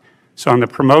side. So on the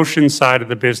promotion side of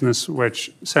the business,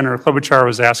 which Senator Klobuchar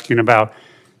was asking about,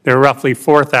 there are roughly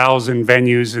 4,000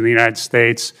 venues in the United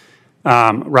States.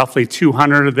 Roughly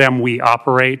 200 of them we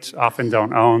operate, often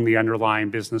don't own the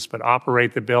underlying business, but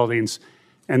operate the buildings.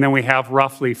 And then we have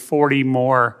roughly 40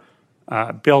 more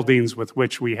buildings with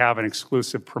which we have an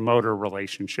exclusive promoter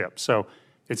relationship. So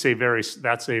that's a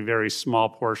very small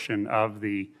portion of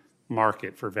the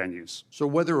market for venues. So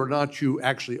whether or not you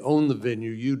actually own the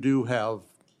venue, you do have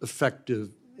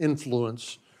effective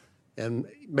influence and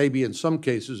maybe in some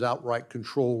cases outright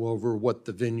control over what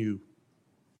the venue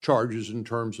charges in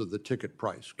terms of the ticket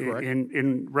price, correct?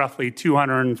 In roughly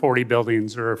 240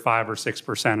 buildings, or 5 or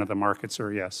 6% of the market,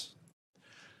 sir, yes.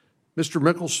 Mr.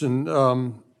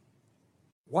 Mickelson,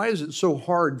 why is it so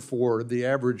hard for the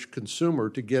average consumer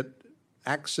to get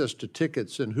access to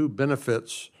tickets, and who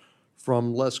benefits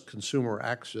from less consumer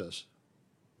access?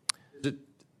 Is it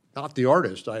not the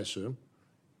artist, I assume?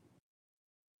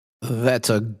 That's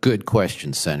a good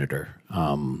question, Senator.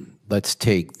 Let's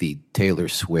take the Taylor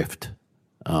Swift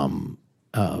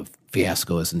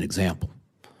fiasco as an example.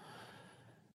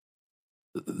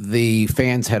 The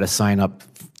fans had to sign up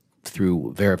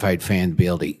through Verified Fan to be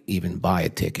able to even buy a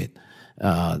ticket.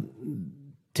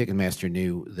 Ticketmaster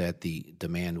knew that the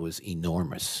demand was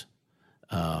enormous,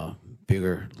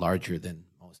 bigger, larger than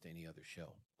most any other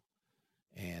show.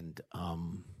 And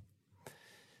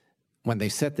when they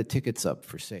set the tickets up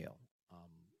for sale,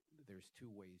 there's two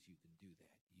ways you can do that.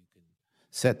 You can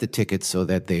set the tickets so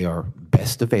that they are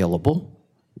best available,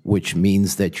 which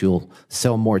means that you'll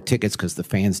sell more tickets because the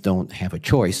fans don't have a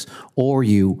choice, or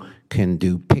you can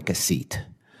do pick a seat,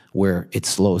 where it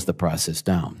slows the process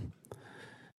down.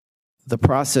 The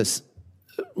process,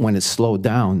 when it's slowed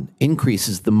down,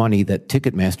 increases the money that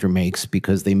Ticketmaster makes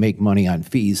because they make money on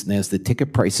fees, and as the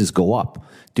ticket prices go up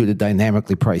due to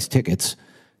dynamically priced tickets,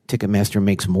 Ticketmaster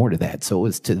makes more to that. So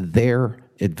it's to their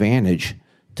advantage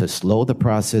to slow the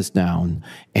process down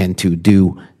and to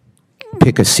do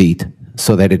pick a seat,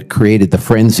 so that it created the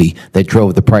frenzy that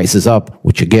drove the prices up,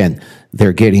 which again,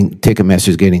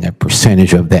 Ticketmaster's getting a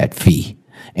percentage of that fee.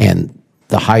 And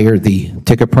the higher the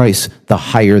ticket price, the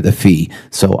higher the fee.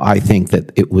 So I think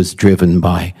that it was driven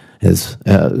by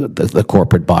the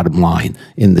corporate bottom line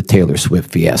in the Taylor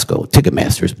Swift fiasco,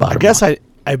 Ticketmaster's bottom line. I guess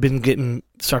I've been getting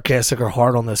sarcastic or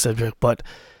hard on this subject, but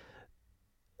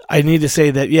I need to say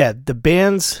that, yeah, the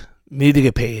bands need to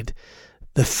get paid.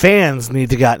 The fans need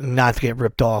to not to get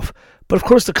ripped off. But of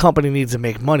course the company needs to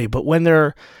make money. But when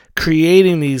they're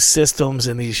creating these systems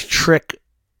and these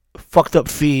fucked up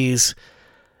fees,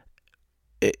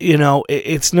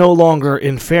 it's no longer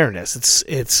in fairness.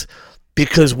 It's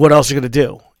because what else are you going to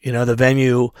do? The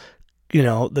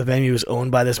venue is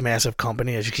owned by this massive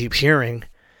company, as you keep hearing.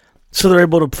 So they're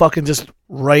able to fucking just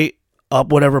write up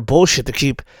whatever bullshit to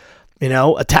keep,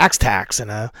 a tax and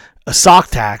a sock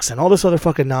tax and all this other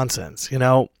fucking nonsense.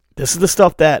 This is the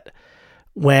stuff that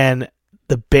when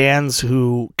the bands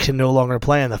who can no longer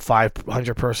play in the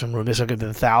 500-person room, they start getting to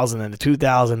the 1,000 and the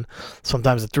 2,000,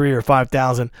 sometimes the 3,000 or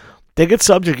 5,000, they get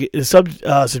subjected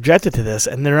to this,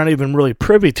 and they're not even really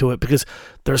privy to it because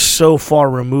they're so far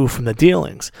removed from the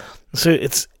dealings. So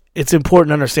it's important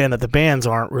to understand that the bands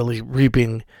aren't really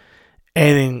reaping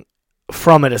anything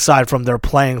from it aside from they're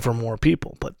playing for more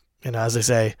people. But as they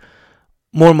say,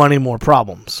 more money, more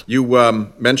problems. You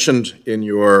mentioned in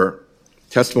your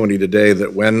testimony today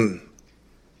that when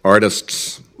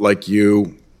artists like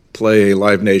you play a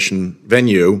Live Nation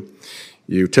venue,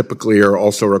 you typically are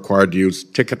also required to use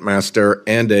Ticketmaster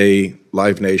and a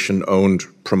Live Nation-owned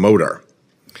promoter.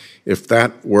 If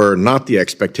that were not the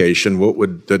expectation, what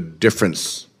would the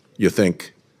difference, you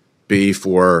think, be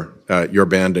for your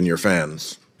band and your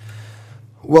fans?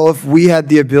 Well, if we had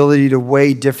the ability to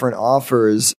weigh different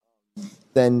offers,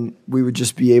 then we would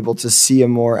just be able to see a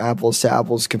more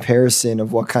apples-to-apples comparison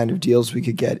of what kind of deals we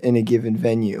could get in a given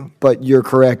venue. But you're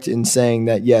correct in saying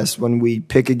that, yes, when we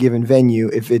pick a given venue,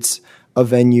 if it's a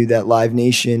venue that Live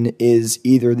Nation is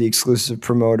either the exclusive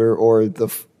promoter or the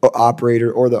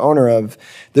operator or the owner of,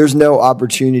 there's no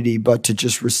opportunity but to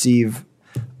just receive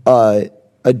a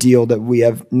deal that we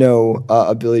have no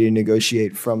ability to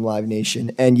negotiate from Live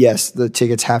Nation. And yes, the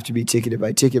tickets have to be ticketed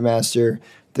by Ticketmaster.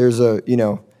 There's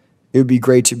it would be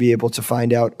great to be able to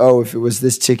find out, if it was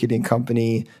this ticketing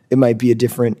company, it might be a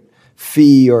different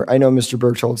fee. Or I know Mr.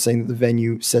 Berchtold saying that the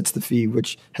venue sets the fee,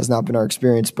 which has not been our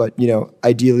experience. But,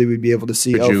 ideally we'd be able to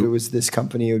see, if it was this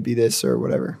company, it would be this or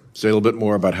whatever. Say a little bit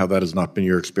more about how that has not been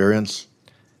your experience.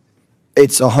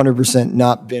 It's 100%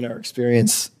 not been our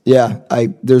experience. Yeah,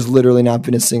 there's literally not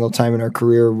been a single time in our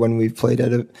career when we've played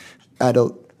at a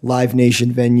Live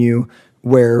Nation venue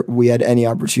where we had any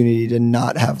opportunity to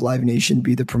not have Live Nation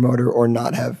be the promoter or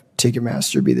not have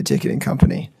Ticketmaster be the ticketing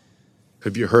company.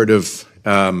 Have you heard of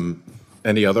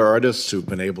any other artists who've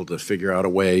been able to figure out a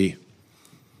way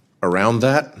around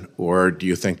that? Or do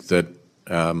you think that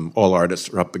all artists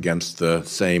are up against the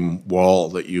same wall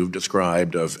that you've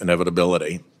described of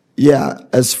inevitability? Yeah,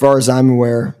 as far as I'm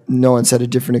aware, no one's had a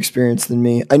different experience than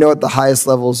me. I know at the highest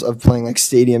levels of playing like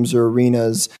stadiums or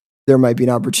arenas, there might be an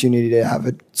opportunity to have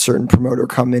a certain promoter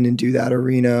come in and do that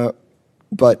arena,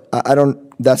 but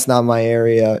that's not my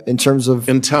area in terms of...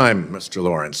 In time, Mr.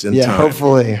 Lawrence, in time. Yeah,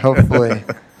 hopefully.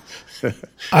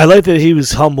 I like that he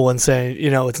was humble and saying,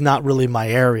 it's not really my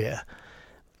area.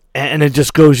 And it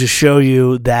just goes to show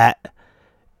you that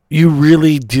you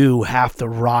really do have to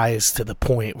rise to the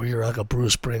point where you're like a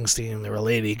Bruce Springsteen or a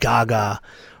Lady Gaga,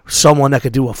 or someone that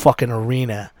could do a fucking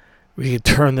arena where you could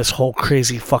turn this whole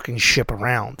crazy fucking ship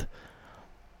around.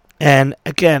 And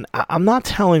again, I'm not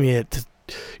telling you to,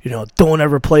 don't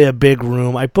ever play a big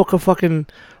room. I book a fucking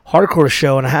hardcore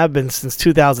show, and I have been since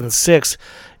 2006,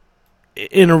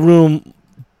 in a room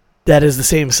that is the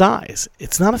same size.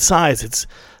 It's not a size. It's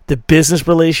the business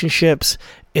relationships.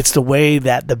 It's the way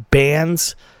that the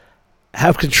bands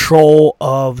have control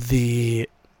of the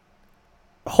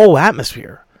whole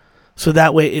atmosphere. So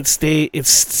that way it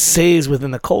stays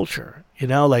within the culture.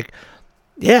 There's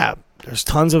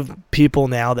tons of people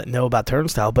now that know about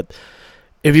Turnstile, but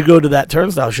if you go to that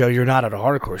Turnstile show, you're not at a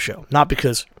hardcore show. Not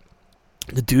because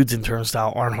the dudes in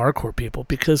Turnstile aren't hardcore people,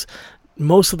 because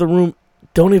most of the room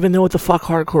don't even know what the fuck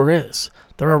hardcore is.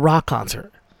 They're a rock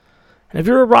concert. And if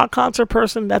you're a rock concert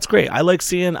person, that's great. I like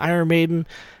seeing Iron Maiden.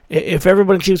 If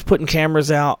everybody keeps putting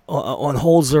cameras out on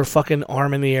holds their fucking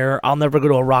arm in the air, I'll never go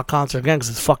to a rock concert again because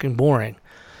it's fucking boring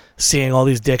seeing all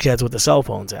these dickheads with the cell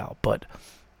phones out. But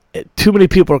too many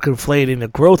people are conflating the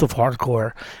growth of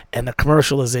hardcore and the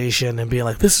commercialization and being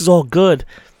like, this is all good.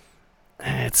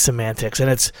 It's semantics. And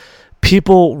it's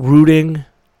people rooting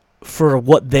for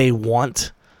what they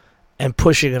want and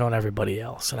pushing it on everybody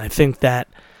else. And I think that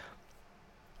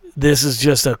this is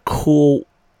just a cool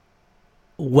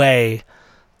way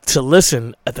to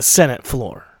listen at the Senate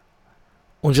floor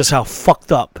on just how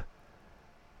fucked up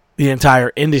the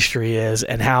entire industry is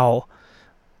and how,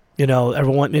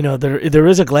 everyone, there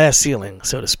is a glass ceiling,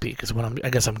 so to speak, is what I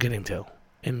guess I'm getting to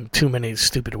in too many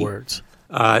stupid words.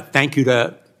 Thank you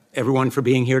to everyone for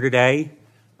being here today.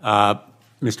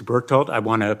 Mr. Berchtold, I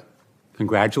want to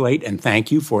congratulate and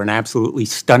thank you for an absolutely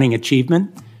stunning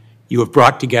achievement. You have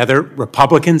brought together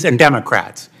Republicans and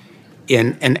Democrats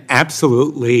in an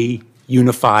absolutely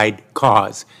unified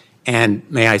cause. And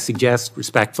may I suggest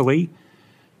respectfully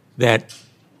that,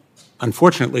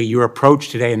 unfortunately, your approach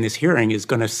today in this hearing is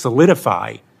going to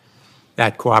solidify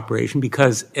that cooperation,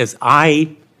 because as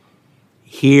I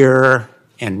hear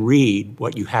and read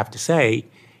what you have to say,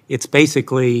 it's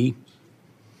basically,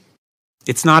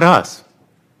 it's not us.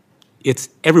 It's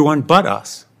everyone but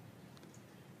us.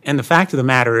 And the fact of the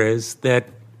matter is that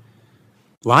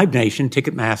Live Nation,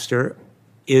 Ticketmaster,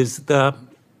 is the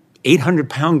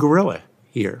 800-pound gorilla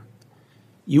here.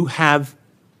 You have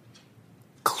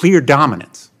clear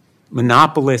dominance,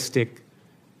 monopolistic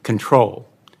control.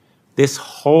 This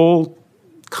whole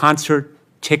concert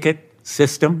ticket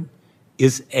system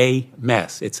is a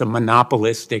mess. It's a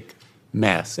monopolistic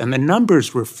mess. And the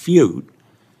numbers refute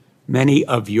many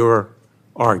of your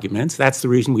arguments. That's the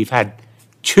reason we've had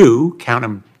two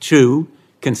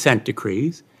consent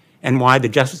decrees, and why the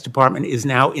Justice Department is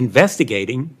now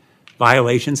investigating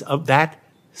violations of that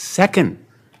second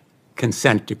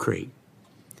consent decree.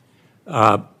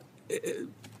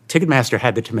 Ticketmaster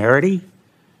had the temerity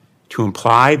to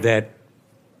imply that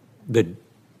the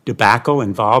debacle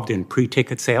involved in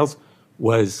pre-ticket sales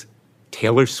was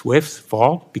Taylor Swift's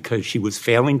fault because she was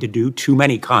failing to do too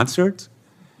many concerts.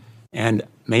 And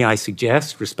may I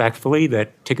suggest respectfully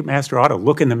that Ticketmaster ought to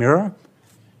look in the mirror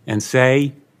and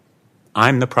say,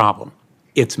 I'm the problem.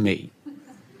 It's me.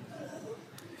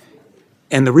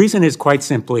 And the reason is quite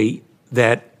simply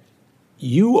that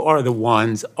you are the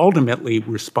ones ultimately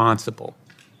responsible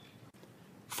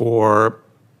for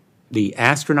the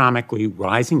astronomically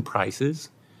rising prices,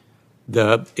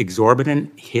 the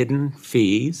exorbitant hidden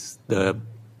fees, the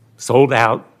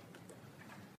sold-out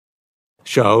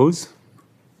shows,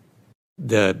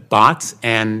 the bots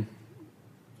and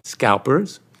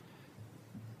scalpers.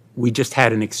 We just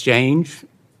had an exchange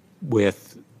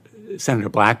with Senator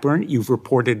Blackburn. You've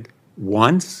reported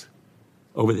once,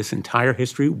 over this entire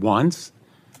history, once,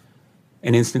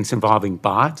 an instance involving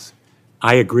bots.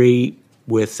 I agree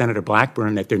with Senator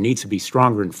Blackburn that there needs to be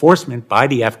stronger enforcement by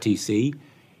the FTC.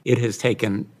 It has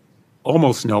taken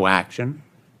almost no action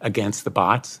against the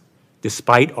bots,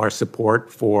 despite our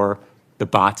support for the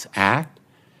Bots Act.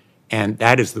 And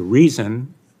that is the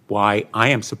reason why I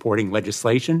am supporting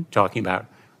legislation, talking about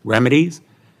remedies,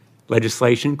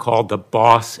 legislation called the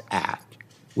BOSS Act,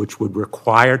 which would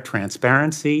require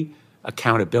transparency,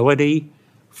 accountability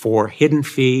for hidden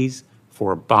fees,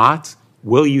 for bots.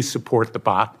 Will you support the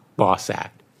BOSS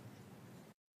Act?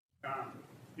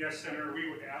 Yes, Senator,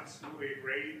 we would absolutely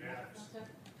agree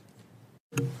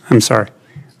that. I'm sorry.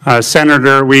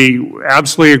 Senator, we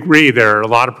absolutely agree there are a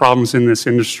lot of problems in this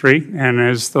industry, and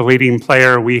as the leading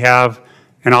player, we have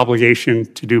an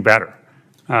obligation to do better.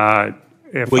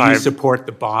 Will you support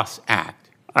the BOSS Act?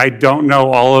 I don't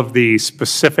know all of the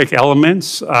specific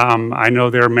elements. I know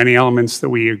there are many elements that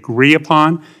we agree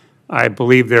upon. I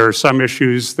believe there are some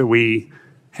issues that we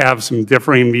have some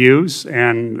differing views,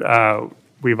 and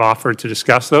we've offered to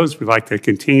discuss those. We'd like to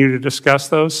continue to discuss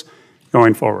those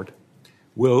going forward.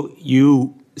 Will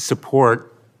you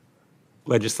support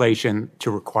legislation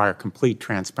to require complete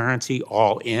transparency,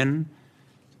 all in,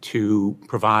 to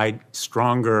provide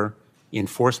stronger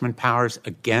enforcement powers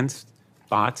against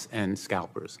bots and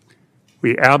scalpers?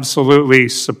 We absolutely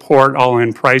support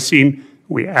all-in pricing.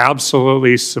 We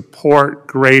absolutely support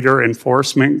greater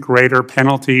enforcement, greater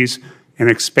penalties, and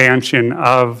expansion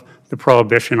of the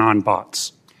prohibition on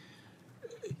bots.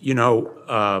 You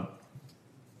know,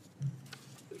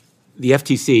 the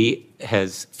FTC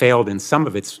has failed in some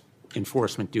of its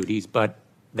enforcement duties, but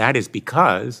that is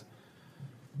because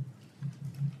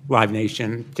Live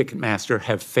Nation, Ticketmaster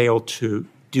have failed to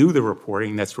do the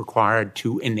reporting that's required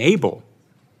to enable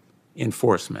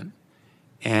enforcement.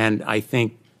 And I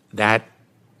think that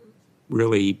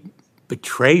really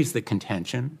betrays the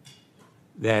contention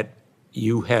that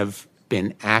you have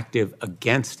been active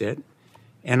against it.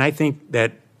 And I think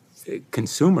that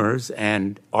consumers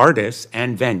and artists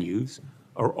and venues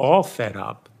are all fed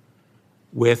up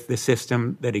with the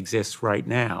system that exists right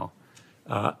now.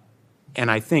 And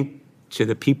I think to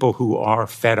the people who are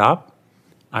fed up,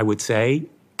 I would say,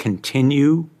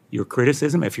 continue your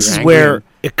criticism. If you're This is angry, where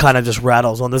it kind of just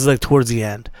rattles on. This is like towards the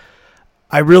end.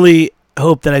 I really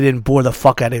hope that I didn't bore the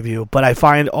fuck out of you, but I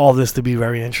find all this to be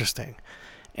very interesting.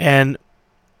 And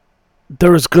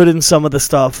there's good in some of the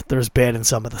stuff, there's bad in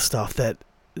some of the stuff that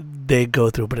they go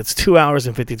through, but it's 2 hours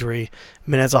and 53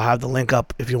 minutes. I'll have the link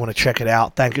up if you want to check it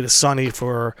out. Thank you to Sonny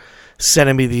for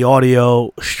sending me the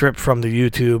audio stripped from the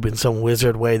YouTube in some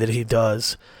wizard way that he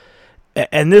does.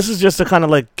 And this is just to kind of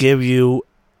like give you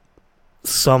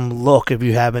some look if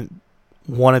you haven't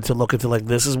wanted to look into like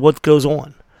this is what goes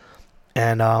on.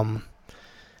 And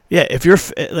yeah, if you're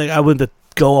like I wouldn't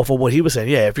go off of what he was saying.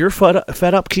 Yeah, if you're fed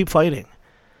up, keep fighting.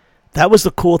 That was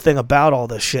the cool thing about all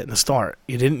this shit in the start.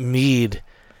 You don't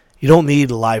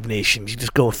need Live Nation. You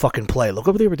just go fucking play. Look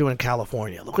what they were doing in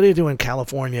California. Look what they were doing in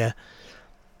California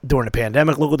during the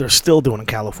pandemic. Look what they're still doing in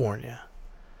California.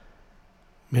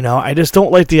 You know, I just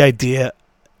don't like the idea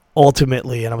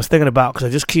ultimately, and I was thinking about, because I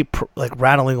just keep like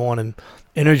rattling on and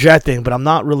interjecting, but I'm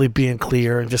not really being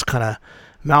clear and just kind of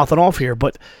mouthing off here,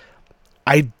 but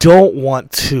I don't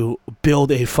want to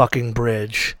build a fucking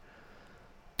bridge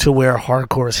to where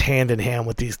hardcore is hand in hand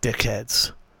with these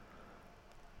dickheads.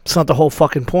 It's not the whole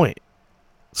fucking point.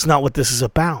 It's not what this is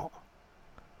about.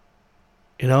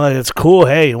 You know, like it's cool.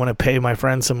 Hey, you want to pay my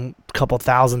friends some couple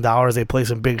 $1,000? They play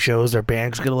some big shows. Their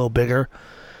bands get a little bigger.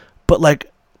 But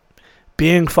like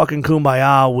being fucking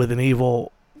kumbaya with an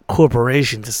evil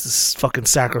corporation just is fucking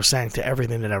sacrosanct to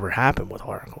everything that ever happened with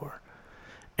hardcore.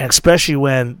 And especially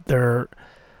when they're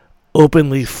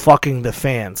openly fucking the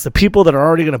fans, the people that are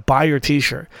already going to buy your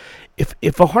t-shirt. If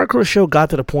a hardcore show got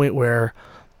to the point where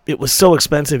it was so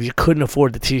expensive you couldn't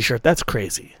afford the t-shirt, that's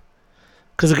crazy.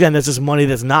 Because again, this is money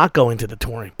that's not going to the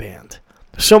touring band.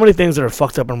 There's so many things that are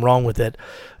fucked up and wrong with it.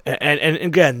 And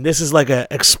again, this is like a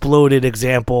exploded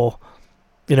example,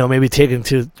 you know, maybe taken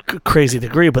to a crazy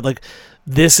degree, but like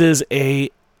this is an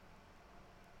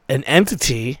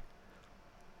entity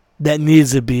that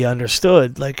needs to be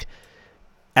understood. Like,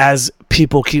 as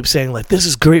people keep saying, like, this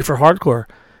is great for hardcore.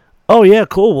 Oh, yeah,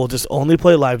 cool. We'll just only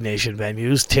play Live Nation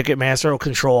venues. Ticketmaster will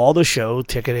control all the show,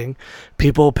 ticketing.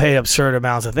 People pay absurd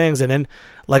amounts of things. And then,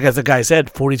 like as the guy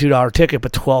said, $42 ticket,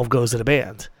 but 12 goes to the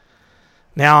band.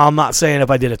 Now, I'm not saying if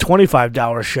I did a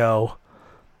 $25 show,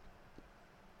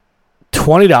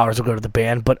 $20 will go to the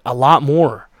band, but a lot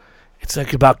more. It's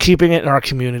like about keeping it in our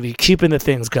community, keeping the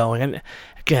things going. And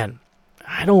again,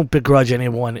 I don't begrudge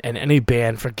anyone and any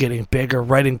band for getting bigger,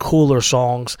 writing cooler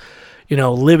songs, you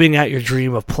know, living out your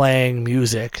dream of playing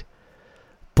music.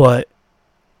 But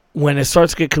when it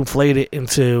starts to get conflated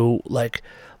into like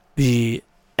the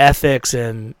ethics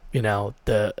and, you know,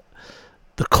 the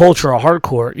culture of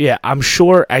hardcore, yeah, I'm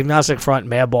sure Agnostic Front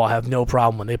and Madball have no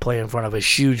problem when they play in front of a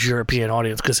huge European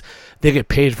audience because they get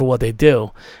paid for what they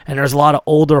do. And there's a lot of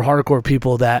older hardcore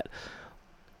people that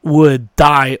would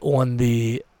die on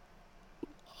the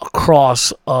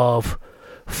cross of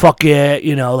fuck yeah,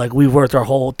 you know, like we've worked our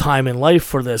whole time in life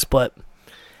for this. But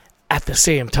at the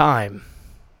same time,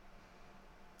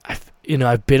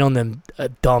 I've been on them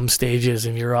dumb stages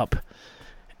in Europe,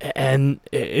 and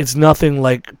it's nothing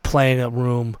like playing a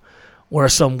room where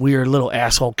some weird little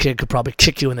asshole kid could probably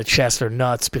kick you in the chest or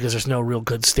nuts because there's no real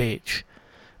good stage.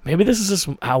 Maybe this is just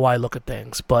how I look at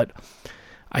things, but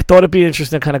I thought it'd be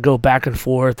interesting to kind of go back and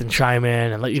forth and chime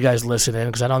in and let you guys listen in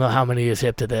because I don't know how many is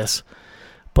hip to this.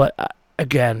 But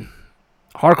again,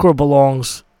 hardcore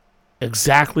belongs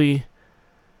exactly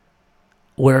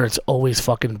where it's always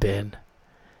fucking been.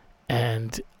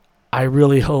 And I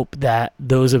really hope that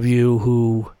those of you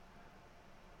who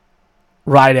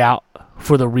ride out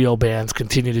for the real bands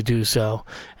continue to do so.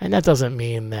 And that doesn't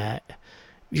mean that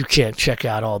you can't check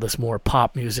out all this more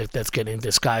pop music that's getting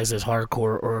disguised as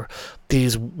hardcore, or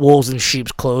these wolves in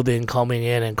sheep's clothing coming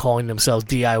in and calling themselves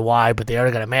DIY, but they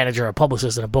already got a manager, a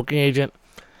publicist, and a booking agent.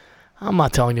 I'm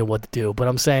not telling you what to do, but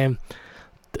I'm saying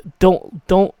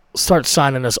don't start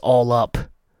signing us all up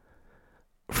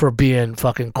for being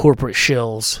fucking corporate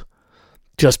shills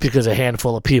just because a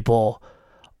handful of people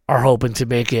are hoping to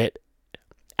make it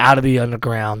out of the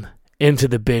underground into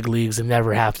the big leagues and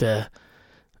never have to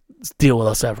deal with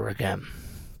us ever again.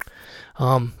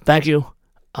 Thank you.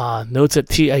 Notes at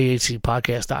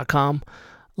TIHCpodcast.com.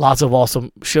 Lots of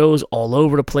awesome shows all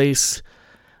over the place.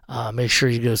 Make sure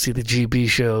you go see the GB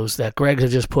shows that Greg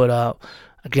has just put up.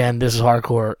 Again, this is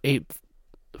Hardcore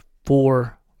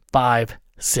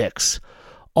 8456.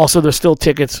 Also, there's still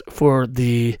tickets for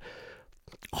the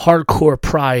Hardcore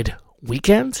Pride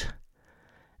weekend.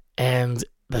 And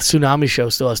the Tsunami show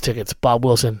still has tickets. Bob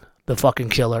Wilson, the fucking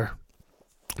killer,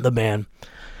 the man.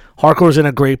 Hardcore's in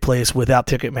a great place without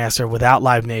Ticketmaster, without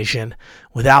Live Nation,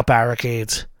 without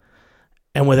barricades,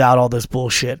 and without all this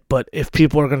bullshit. But if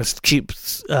people are going to keep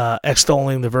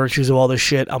extolling the virtues of all this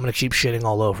shit, I'm going to keep shitting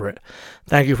all over it.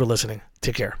 Thank you for listening.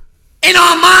 Take care. In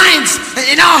our minds and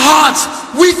in our hearts,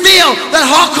 we feel that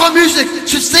hardcore music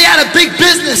should stay out of big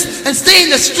business and stay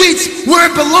in the streets where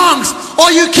it belongs.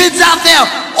 All you kids out there,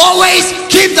 always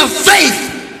keep the faith.